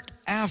heart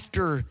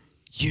after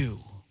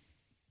you.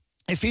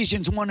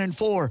 Ephesians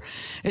 1:4,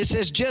 it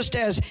says, just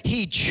as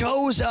he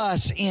chose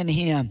us in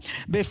him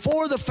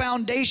before the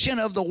foundation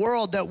of the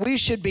world, that we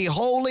should be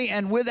holy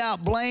and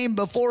without blame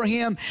before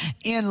him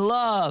in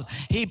love.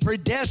 He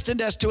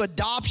predestined us to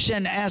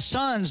adoption as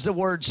sons, the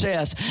word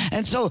says.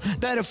 And so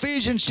that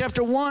Ephesians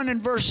chapter 1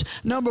 and verse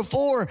number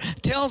 4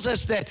 tells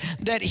us that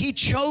he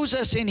chose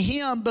us in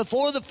him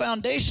before the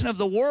foundation of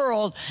the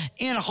world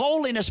in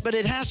holiness, but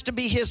it has to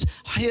be his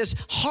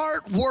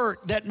heart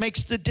work that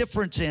makes the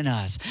difference in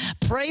us.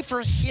 Pray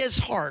for his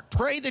heart.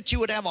 Pray that you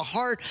would have a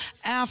heart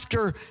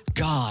after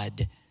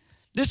God.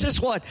 This is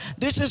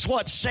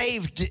what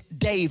saved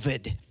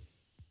David.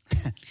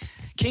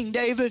 King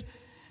David,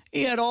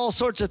 he had all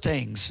sorts of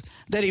things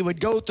that he would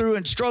go through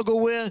and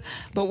struggle with.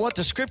 But what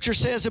the scripture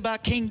says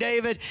about King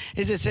David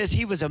is it says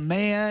he was a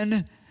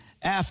man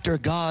after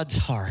God's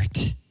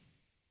heart.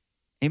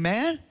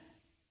 Amen?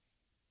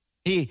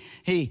 He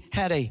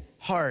had a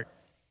heart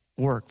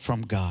work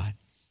from God,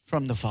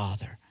 from the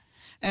Father.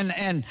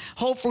 And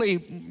hopefully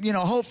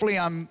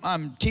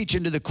I'm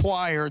teaching to the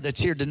choir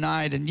that's here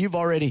tonight, and you've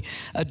already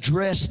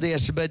addressed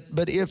this, but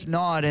if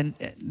not,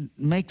 and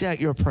make that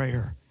your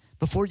prayer.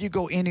 Before you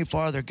go any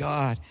farther,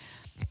 God,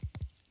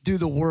 do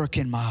the work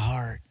in my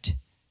heart.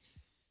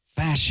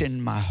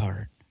 Fashion my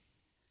heart.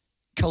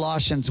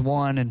 Colossians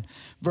 1 and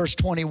verse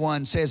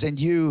 21 says, and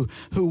you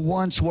who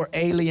once were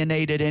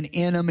alienated and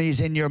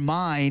enemies in your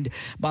mind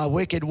by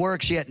wicked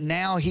works, yet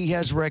now he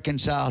has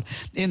reconciled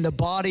in the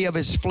body of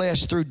his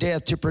flesh through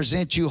death to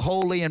present you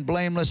holy and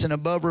blameless and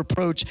above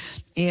reproach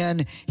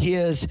in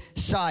his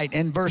sight.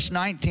 And verse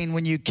 19,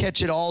 when you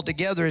catch it all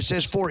together, it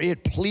says, for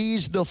it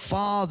pleased the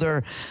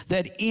Father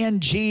that in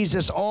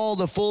Jesus all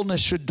the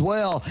fullness should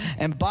dwell,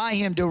 and by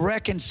him to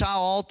reconcile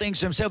all things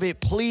to himself. It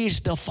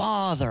pleased the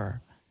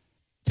Father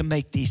to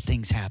make these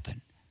things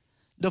happen.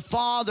 The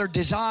Father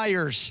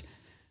desires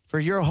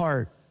for your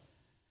heart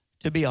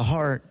to be a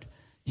heart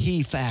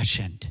he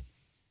fashioned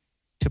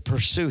to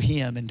pursue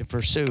him and to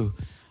pursue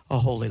a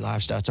holy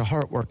lifestyle. It's a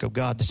heart work of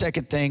God. The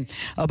second thing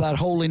about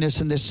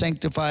holiness in this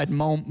sanctified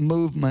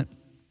movement,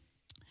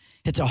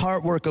 it's a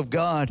heart work of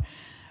God,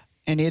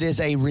 and it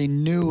is a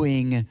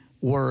renewing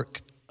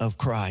work of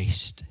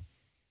Christ.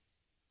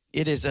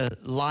 It is a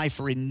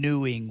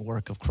life-renewing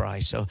work of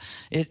Christ. So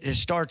it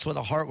starts with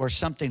a heart where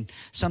something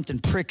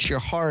pricks your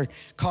heart,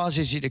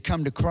 causes you to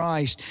come to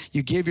Christ.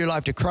 You give your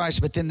life to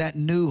Christ, but then that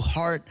new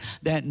heart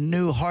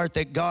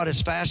that God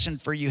has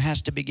fashioned for you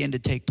has to begin to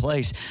take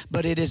place.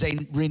 But it is a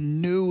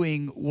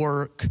renewing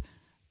work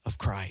of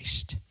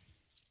Christ.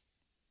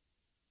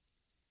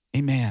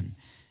 Amen.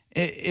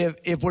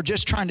 If we're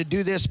just trying to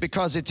do this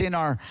because it's in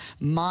our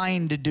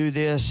mind to do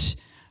this,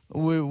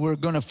 we're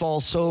going to fall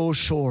so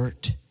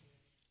short.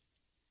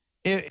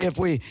 If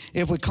we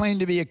claim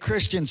to be a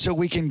Christian so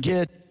we can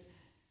get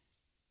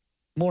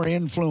more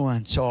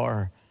influence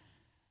or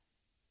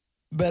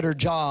better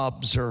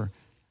jobs or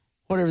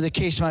whatever the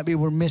case might be,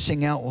 we're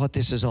missing out what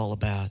this is all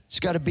about. It's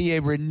got to be a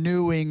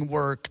renewing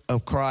work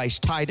of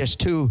Christ. Titus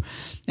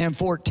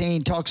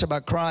 2:14 talks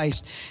about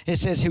Christ. It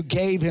says, who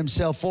gave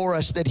himself for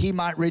us that he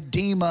might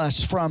redeem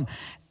us from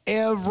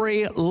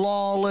every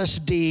lawless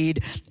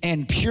deed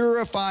and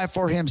purify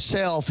for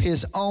himself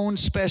his own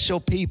special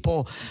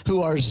people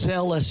who are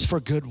zealous for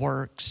good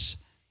works.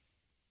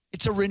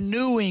 It's a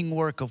renewing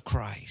work of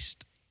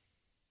Christ.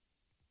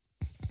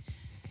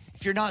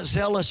 If you're not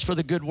zealous for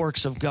the good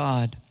works of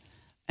God,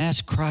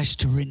 ask Christ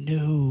to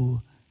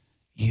renew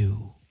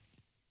you.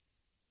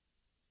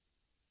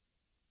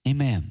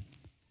 Amen.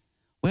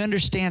 We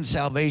understand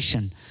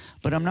salvation,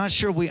 but I'm not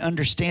sure we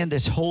understand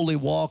this holy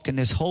walk and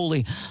this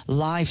holy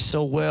life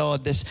so well,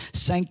 this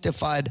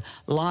sanctified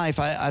life.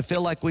 I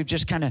feel like we've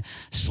just kind of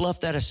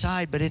sloughed that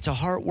aside, but it's a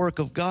heart work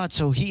of God.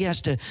 So he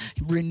has to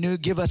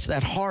give us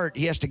that heart.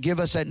 He has to give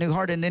us that new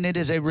heart. And then it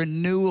is a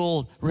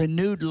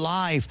renewed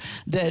life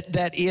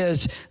that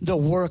is the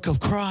work of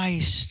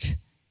Christ.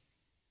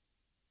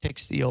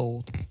 Takes the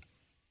old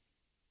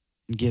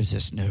and gives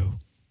us new.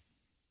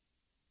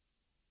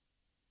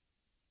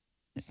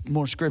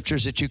 More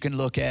scriptures that you can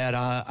look at.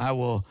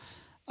 I'll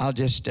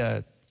just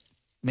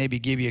maybe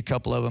give you a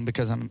couple of them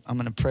because I'm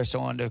going to press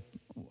on to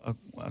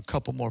a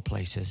couple more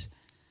places.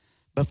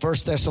 But 1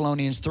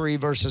 Thessalonians 3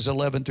 verses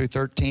 11 through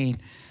 13.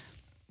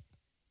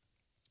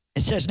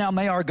 It says, now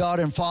may our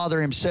God and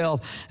Father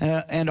himself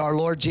and our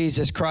Lord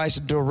Jesus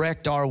Christ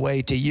direct our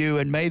way to you,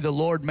 and may the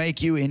Lord make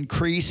you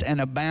increase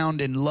and abound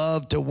in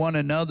love to one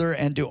another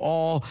and to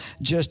all,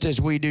 just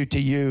as we do to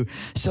you,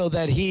 so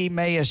that he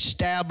may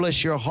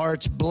establish your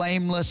hearts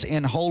blameless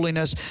in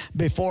holiness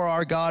before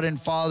our God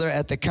and Father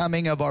at the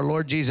coming of our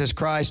Lord Jesus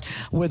Christ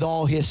with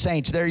all his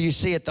saints. There you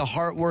see it, the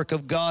heart work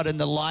of God and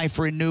the life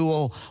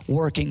renewal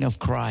working of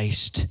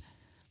Christ.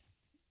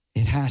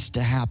 It has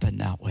to happen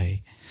that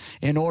way.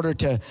 In order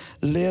to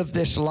live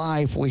this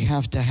life, we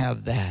have to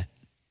have that.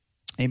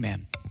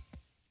 Amen.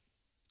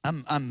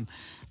 I'm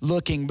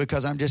looking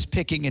because I'm just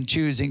picking and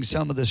choosing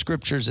some of the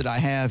scriptures that I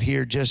have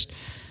here just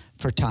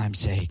for time's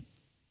sake.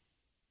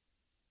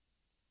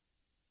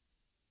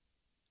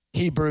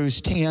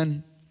 Hebrews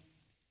 10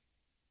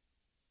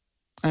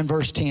 and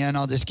verse 10.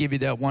 I'll just give you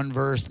that one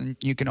verse, and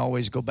you can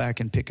always go back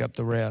and pick up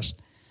the rest.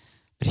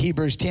 But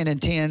Hebrews 10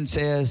 and 10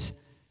 says,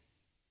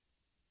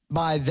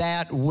 by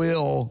that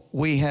will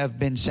we have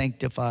been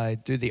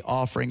sanctified through the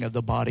offering of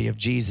the body of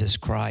Jesus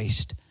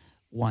Christ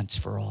once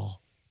for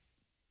all.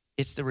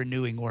 It's the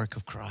renewing work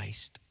of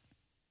Christ.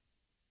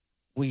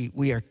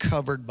 We are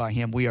covered by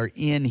him. We are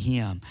in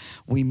him.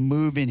 We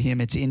move in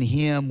him. It's in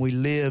him we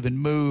live and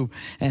move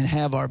and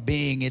have our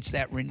being. It's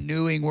that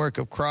renewing work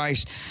of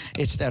Christ.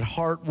 It's that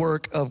heart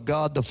work of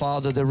God the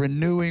Father, the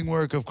renewing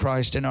work of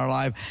Christ in our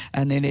life.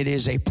 And then it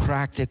is a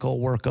practical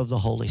work of the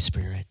Holy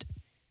Spirit.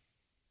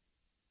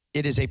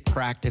 It is a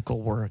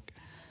practical work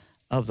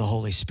of the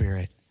Holy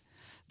Spirit.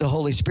 The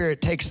Holy Spirit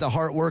takes the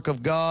heart work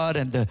of God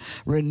and the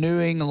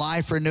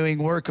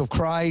life-renewing work of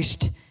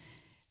Christ,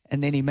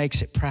 and then he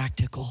makes it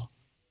practical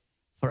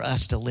for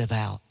us to live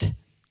out.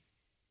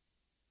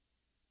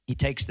 He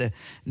takes the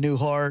new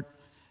heart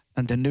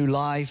and the new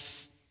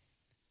life,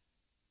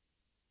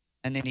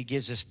 and then he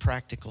gives us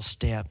practical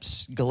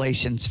steps.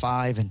 Galatians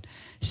 5 and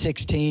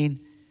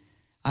 16,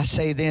 I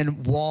say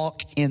then,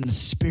 walk in the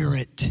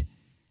Spirit,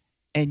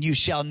 and you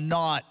shall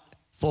not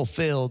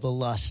fulfill the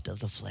lust of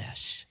the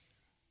flesh.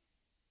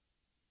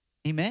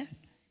 Amen.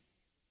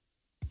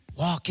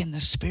 Walk in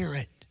the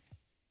Spirit.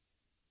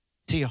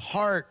 till your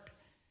heart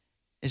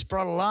is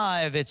brought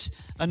alive. It's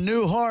a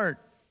new heart.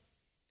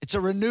 It's a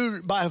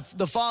renewed by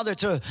the Father.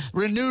 It's a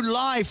renewed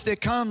life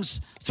that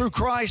comes through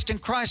Christ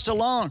and Christ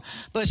alone.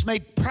 But it's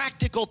made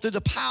practical through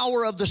the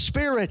power of the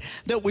Spirit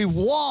that we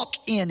walk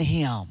in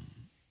Him.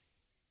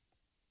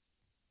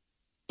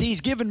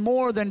 He's given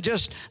more than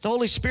just, the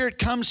Holy Spirit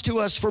comes to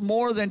us for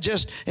more than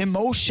just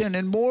emotion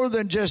and more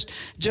than just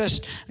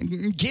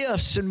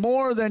gifts and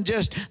more than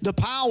just the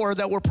power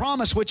that we're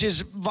promised, which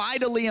is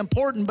vitally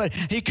important. But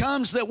He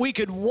comes that we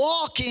could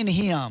walk in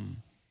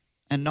Him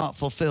and not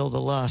fulfill the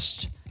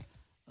lust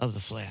of the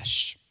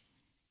flesh.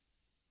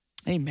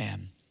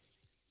 Amen.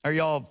 Are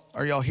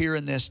y'all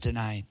hearing this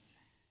tonight?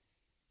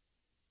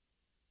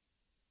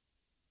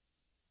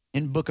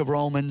 In the book of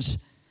Romans,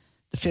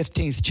 the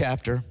 15th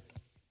chapter,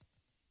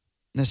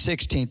 in the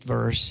 16th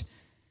verse,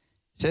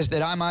 it says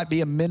that I might be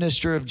a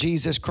minister of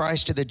Jesus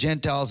Christ to the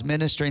Gentiles,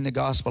 ministering the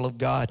gospel of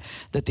God,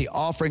 that the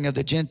offering of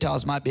the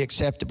Gentiles might be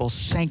acceptable,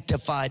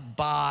 sanctified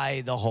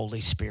by the Holy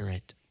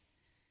Spirit.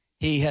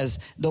 He has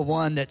the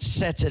one that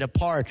sets it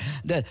apart,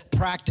 the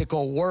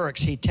practical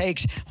works. He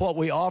takes what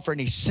we offer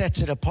and He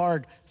sets it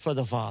apart for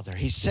the Father.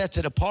 He sets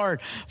it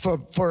apart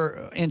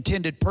for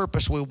intended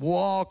purpose. We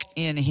walk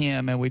in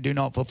Him and we do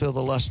not fulfill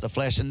the lust of the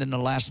flesh. And then the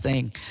last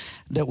thing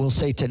that we'll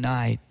say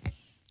tonight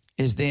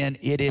is then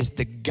it is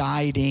the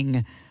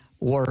guiding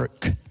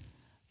work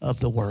of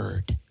the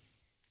Word.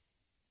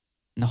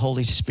 And the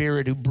Holy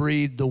Spirit who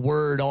breathed the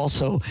Word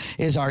also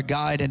is our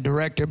guide and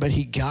director, but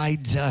He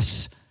guides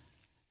us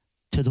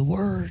to the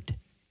Word.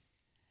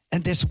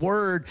 And this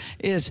Word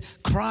is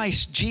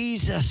Christ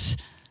Jesus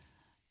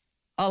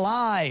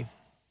alive.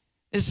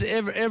 It's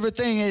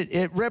everything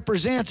it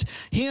represents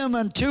Him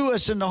unto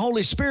us, and the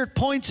Holy Spirit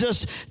points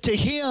us to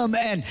Him,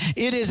 and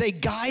it is a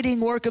guiding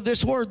work of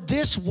this Word.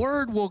 This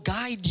Word will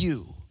guide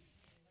you.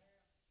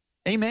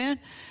 Amen?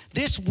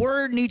 This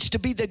Word needs to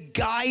be the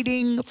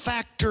guiding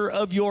factor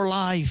of your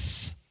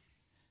life.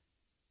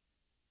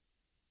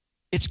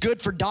 It's good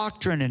for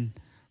doctrine and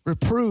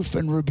reproof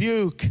and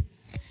rebuke.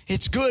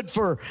 It's good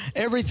for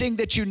everything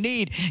that you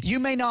need. You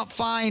may not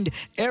find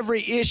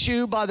every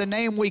issue by the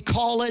name we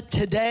call it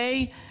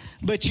today,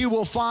 but you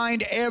will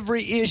find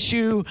every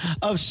issue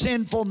of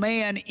sinful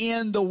man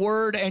in the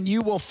Word, and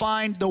you will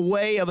find the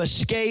way of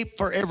escape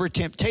for every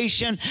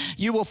temptation.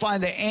 You will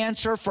find the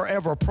answer for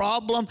every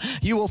problem.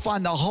 You will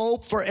find the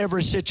hope for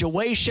every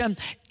situation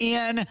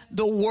in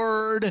the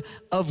Word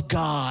of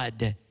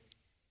God.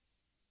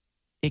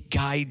 It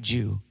guides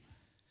you.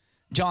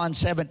 John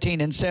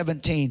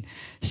 17:17,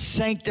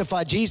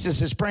 sanctify,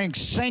 Jesus is praying,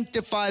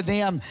 sanctify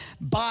them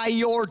by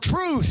your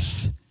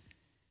truth.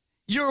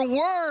 Your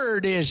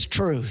word is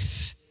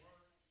truth.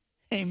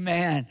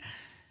 Amen.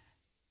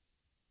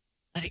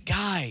 Let it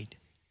guide.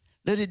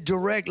 Let it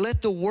direct.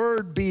 Let the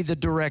word be the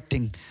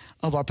directing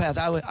of our path.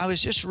 I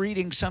was just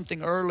reading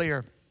something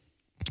earlier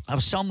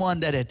of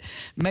someone that had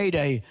made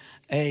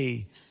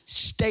a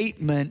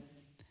statement.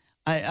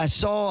 I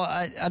saw,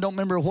 I don't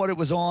remember what it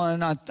was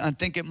on. I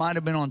think it might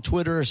have been on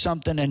Twitter or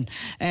something,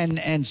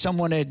 and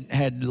someone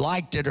had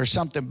liked it or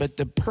something, but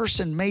the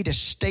person made a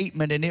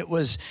statement, and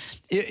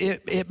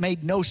it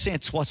made no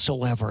sense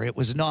whatsoever. It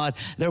was not,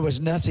 there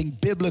was nothing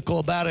biblical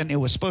about it, and it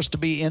was supposed to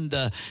be in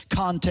the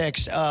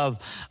context of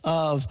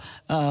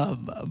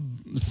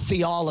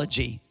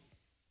theology.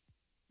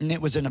 And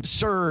it was an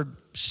absurd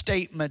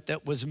statement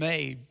that was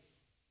made,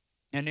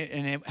 and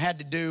it had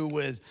to do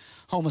with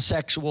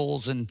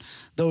homosexuals and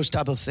those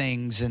type of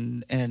things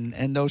and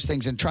those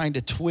things, and trying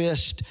to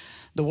twist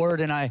the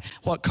word. And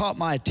what caught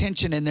my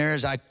attention in there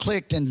is I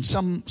clicked, and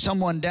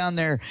someone down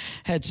there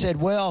had said,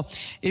 well,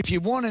 if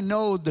you want to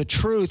know the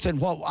truth and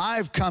what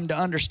I've come to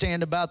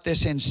understand about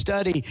this in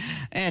study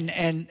and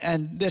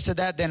this or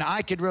that, then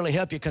I could really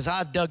help you, because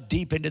I've dug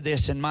deep into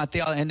this in my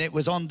theology, and it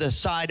was on the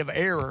side of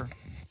error.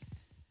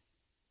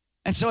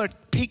 And so it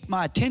piqued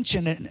my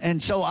attention,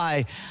 and so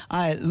I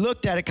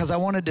looked at it because I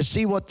wanted to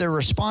see what their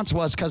response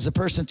was, because the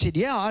person said,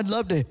 yeah, I'd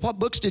love to, what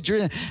books did you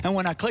read? And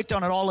when I clicked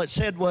on it, all it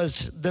said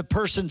was, the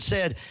person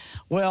said,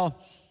 well,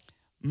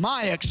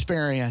 my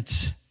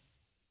experience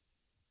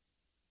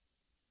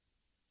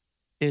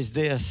is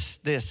this,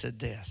 this, and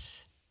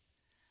this.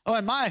 Oh,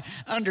 and my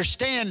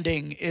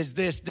understanding is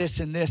this, this,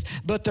 and this.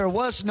 But there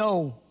was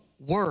no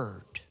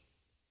word,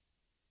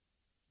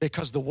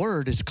 because the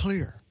word is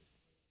clear.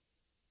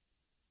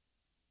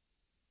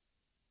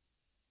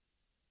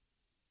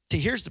 See,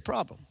 here's the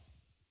problem.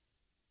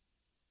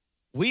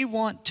 We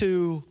want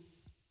to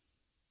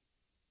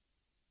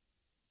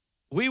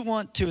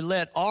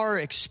let our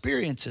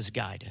experiences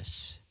guide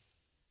us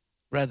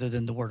rather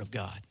than the Word of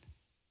God.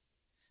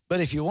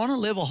 But if you want to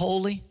live a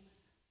holy,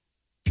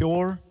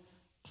 pure,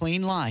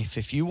 clean life,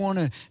 if you want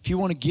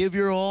to give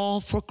your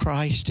all for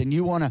Christ, and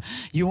you want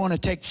to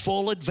take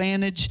full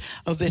advantage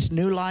of this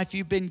new life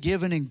you've been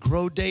given and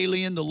grow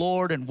daily in the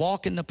Lord and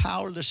walk in the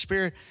power of the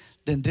Spirit,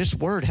 then this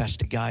word has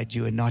to guide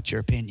you, and not your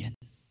opinion,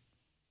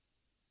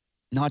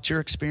 not your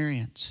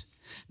experience,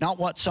 not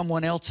what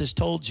someone else has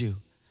told you.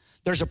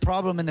 There's a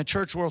problem in the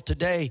church world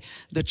today,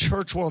 the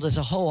church world as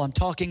a whole. I'm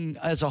talking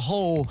as a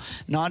whole,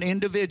 not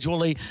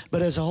individually,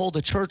 but as a whole.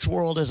 The church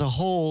world as a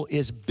whole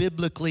is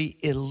biblically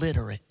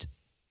illiterate.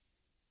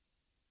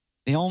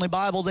 The only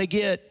Bible they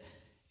get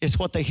is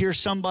what they hear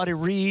somebody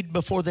read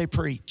before they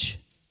preach.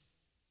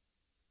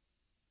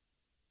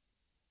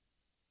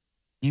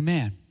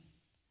 Amen.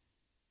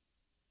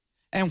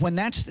 And when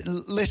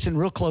listen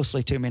real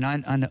closely to me,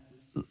 and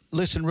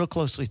listen real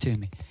closely to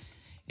me.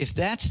 If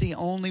that's the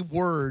only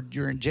word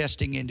you're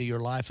ingesting into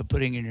your life or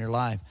putting in your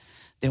life,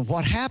 then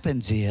what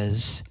happens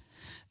is,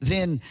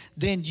 then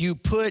you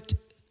put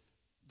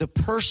the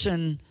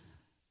person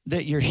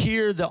that you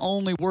hear, the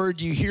only word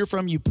you hear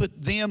from, you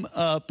put them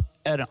up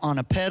on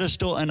a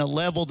pedestal and a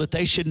level that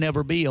they should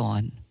never be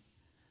on.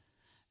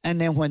 And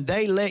then when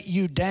they let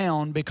you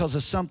down because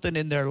of something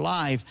in their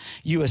life,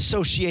 you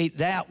associate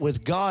that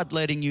with God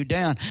letting you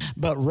down.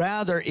 But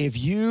rather, if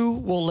you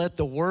will let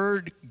the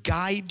Word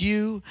guide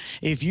you,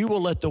 if you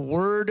will let the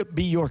Word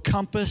be your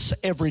compass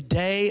every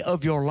day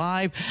of your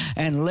life,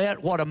 and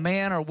let what a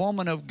man or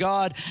woman of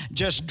God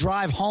just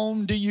drive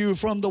home to you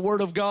from the Word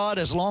of God,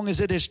 as long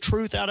as it is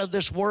truth out of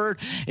this Word,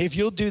 if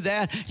you'll do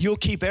that, you'll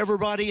keep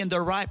everybody in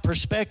their right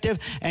perspective,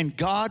 and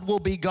God will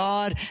be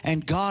God,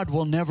 and God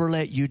will never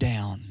let you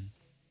down.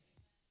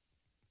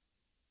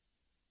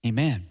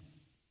 Amen.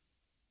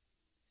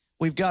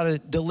 We've got a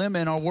dilemma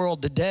in our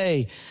world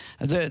today.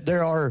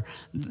 There are,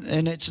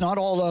 and it's not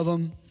all of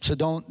them, so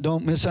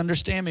don't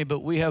misunderstand me,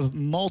 but we have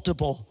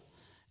multiple,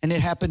 and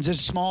it happens in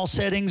small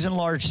settings and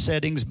large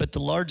settings, but the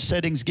large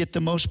settings get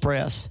the most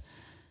press.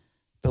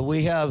 But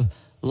we have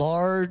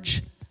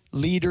large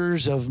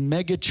leaders of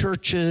mega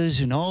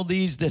churches and all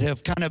these that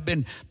have kind of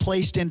been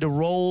placed into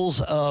roles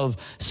of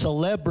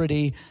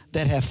celebrity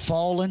that have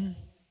fallen,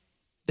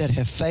 that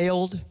have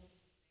failed.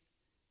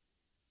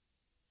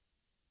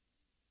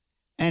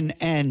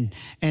 And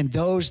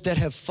those that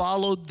have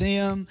followed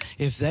them,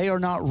 if they are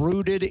not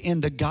rooted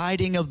in the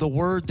guiding of the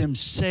Word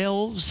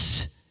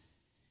themselves,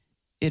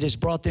 it has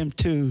brought them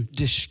to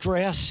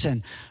distress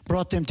and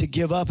brought them to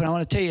give up. And I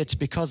want to tell you, it's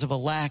because of a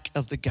lack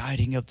of the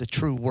guiding of the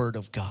true Word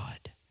of God.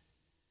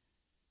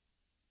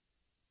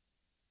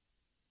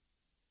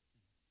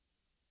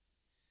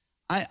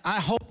 I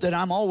hope that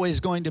I'm always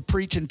going to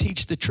preach and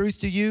teach the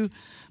truth to you,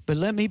 but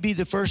let me be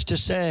the first to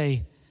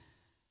say,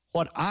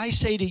 what I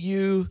say to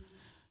you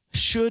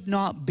should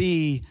not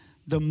be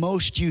the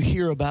most you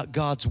hear about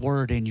God's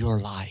Word in your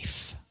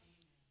life.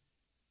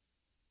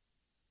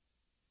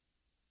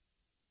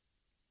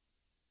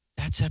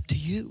 That's up to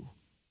you.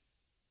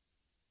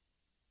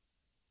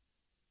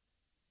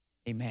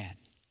 Amen.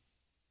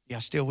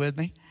 Y'all still with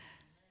me?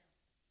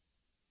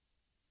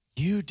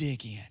 You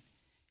dig in.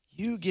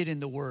 You get in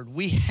the Word.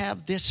 We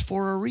have this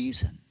for a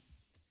reason.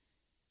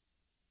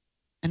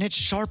 And it's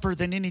sharper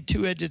than any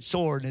two-edged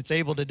sword, and it's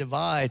able to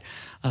divide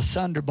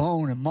asunder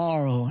bone and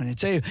marrow, and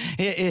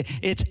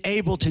it's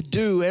able to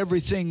do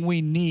everything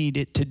we need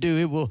it to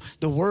do.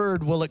 The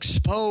Word will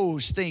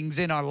expose things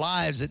in our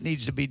lives that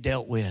needs to be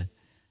dealt with.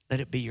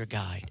 Let it be your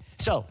guide.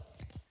 So,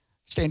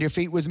 stand to your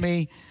feet with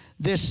me.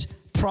 This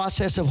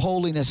process of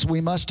holiness we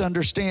must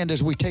understand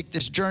as we take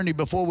this journey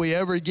before we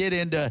ever get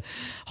into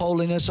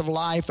holiness of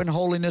life and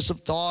holiness of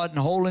thought and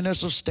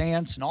holiness of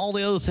stance and all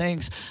the other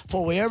things.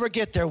 Before we ever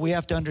get there, we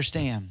have to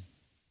understand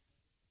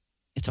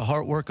it's a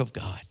heart work of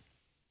God.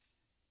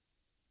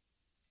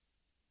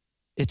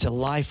 It's a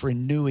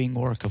life-renewing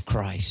work of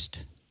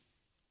Christ.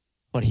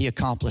 What He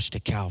accomplished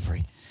at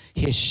Calvary,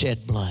 His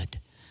shed blood.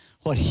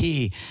 What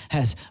He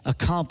has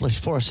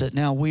accomplished for us, that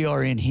now we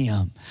are in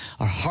Him.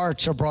 Our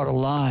hearts are brought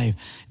alive.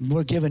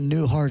 We're given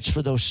new hearts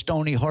for those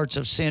stony hearts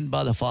of sin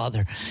by the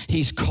Father.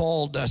 He's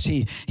called us.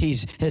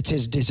 It's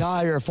His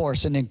desire for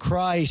us. And then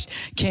Christ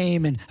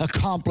came and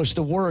accomplished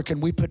the work,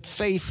 and we put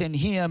faith in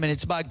Him, and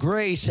it's by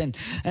grace, and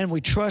we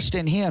trust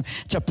in Him.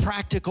 It's a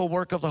practical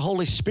work of the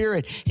Holy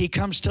Spirit. He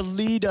comes to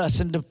lead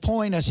us and to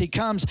point us. He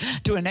comes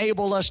to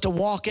enable us to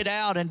walk it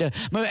out, and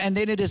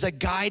then it is a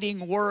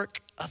guiding work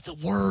of the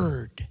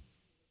Word.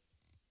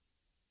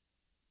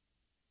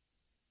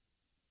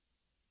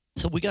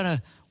 So we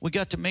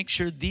got to make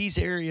sure these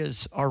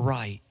areas are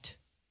right.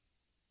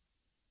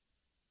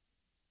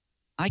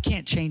 I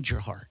can't change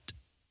your heart.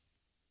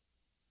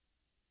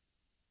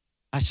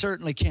 I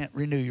certainly can't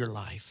renew your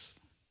life.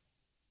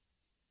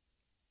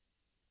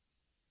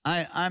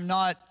 I'm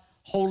not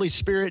Holy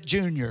Spirit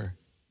Jr.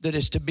 that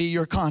is to be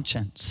your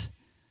conscience.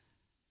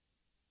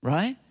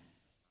 Right?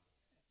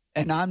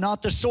 And I'm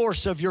not the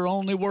source of your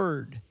only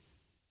word.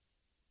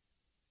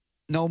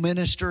 No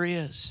minister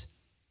is.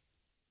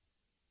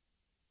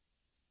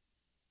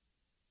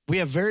 We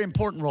have very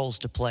important roles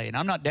to play, and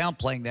I'm not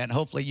downplaying that, and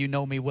hopefully you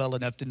know me well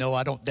enough to know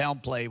I don't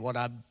downplay what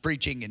I'm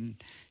preaching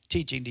and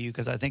teaching to you,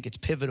 because I think it's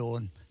pivotal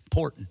and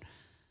important.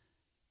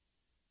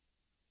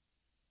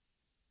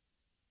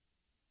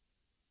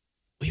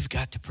 We've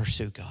got to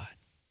pursue God,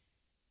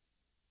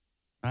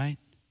 right?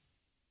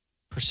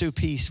 Pursue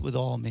peace with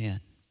all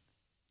men.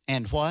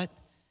 And what?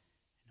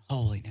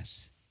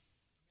 Holiness,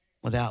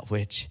 without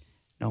which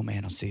no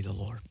man will see the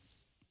Lord.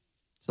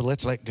 So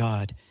let's let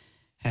God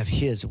have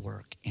his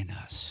work in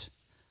us.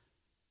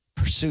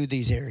 Pursue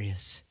these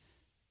areas.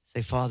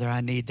 Say, Father,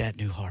 I need that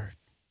new heart.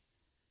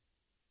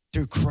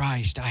 Through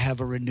Christ, I have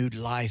a renewed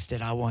life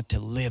that I want to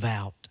live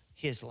out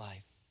his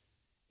life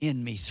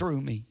in me,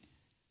 through me,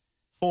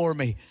 for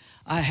me.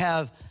 I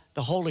have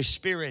the Holy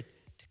Spirit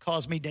to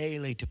cause me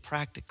daily to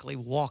practically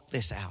walk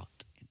this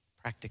out in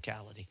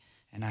practicality.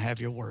 And I have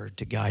your word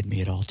to guide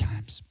me at all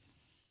times.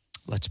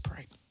 Let's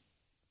pray.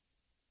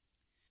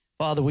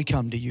 Father, we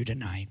come to you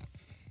tonight.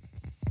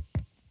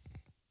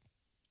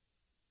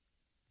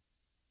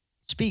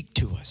 Speak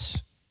to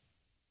us.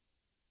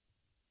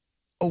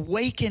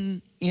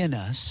 Awaken in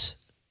us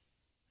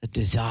a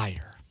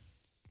desire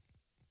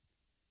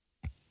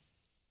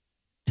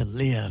to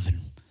live and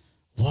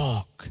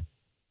walk,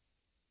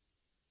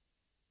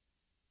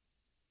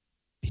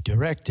 be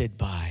directed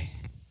by,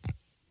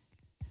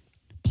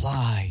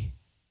 apply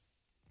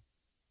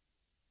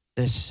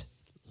this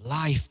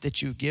life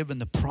that you've given,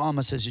 the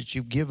promises that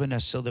you've given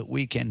us so that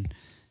we can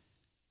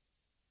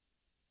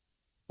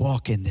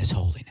walk in this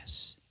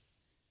holiness,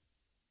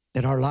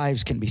 that our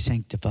lives can be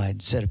sanctified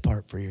and set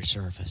apart for your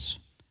service.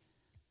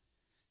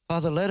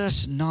 Father, let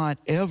us not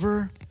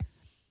ever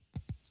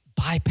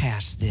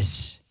bypass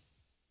this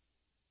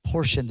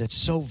portion that's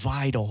so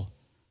vital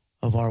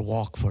of our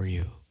walk for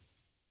you,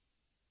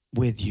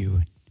 with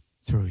you,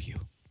 through you.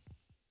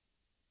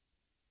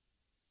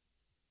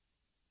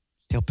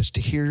 Help us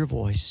to hear your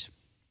voice.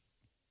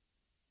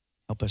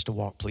 Help us to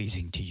walk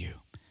pleasing to you,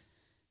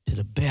 to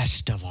the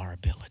best of our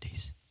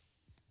abilities.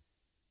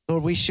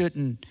 Lord, we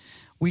shouldn't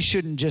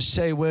just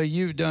say, well,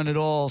 you've done it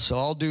all, so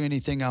I'll do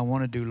anything I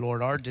want to do,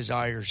 Lord. Our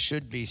desire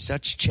should be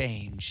such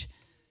change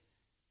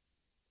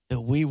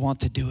that we want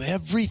to do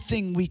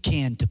everything we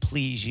can to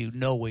please you,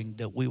 knowing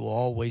that we will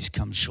always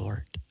come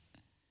short.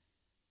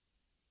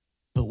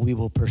 But we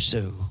will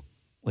pursue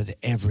with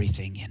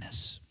everything in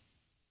us.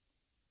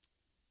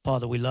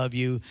 Father, we love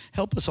you.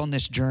 Help us on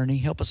this journey.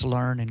 Help us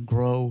learn and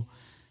grow.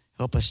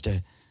 Help us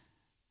to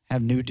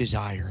have new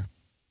desire,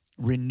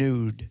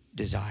 renewed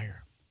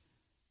desire,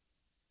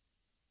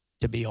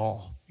 to be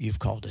all you've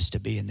called us to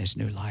be in this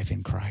new life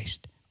in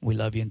Christ. We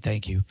love you and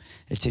thank you.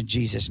 It's in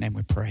Jesus' name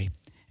we pray.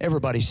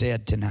 Everybody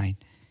said tonight,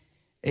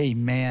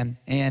 amen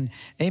and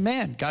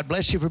amen. God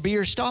bless you for being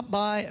here. Stop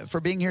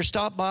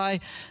by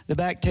the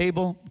back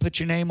table. Put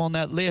your name on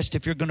that list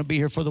if you're going to be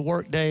here for the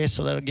work day,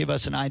 so that'll give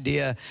us an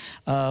idea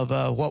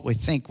of what we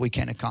think we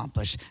can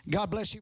accomplish. God bless you.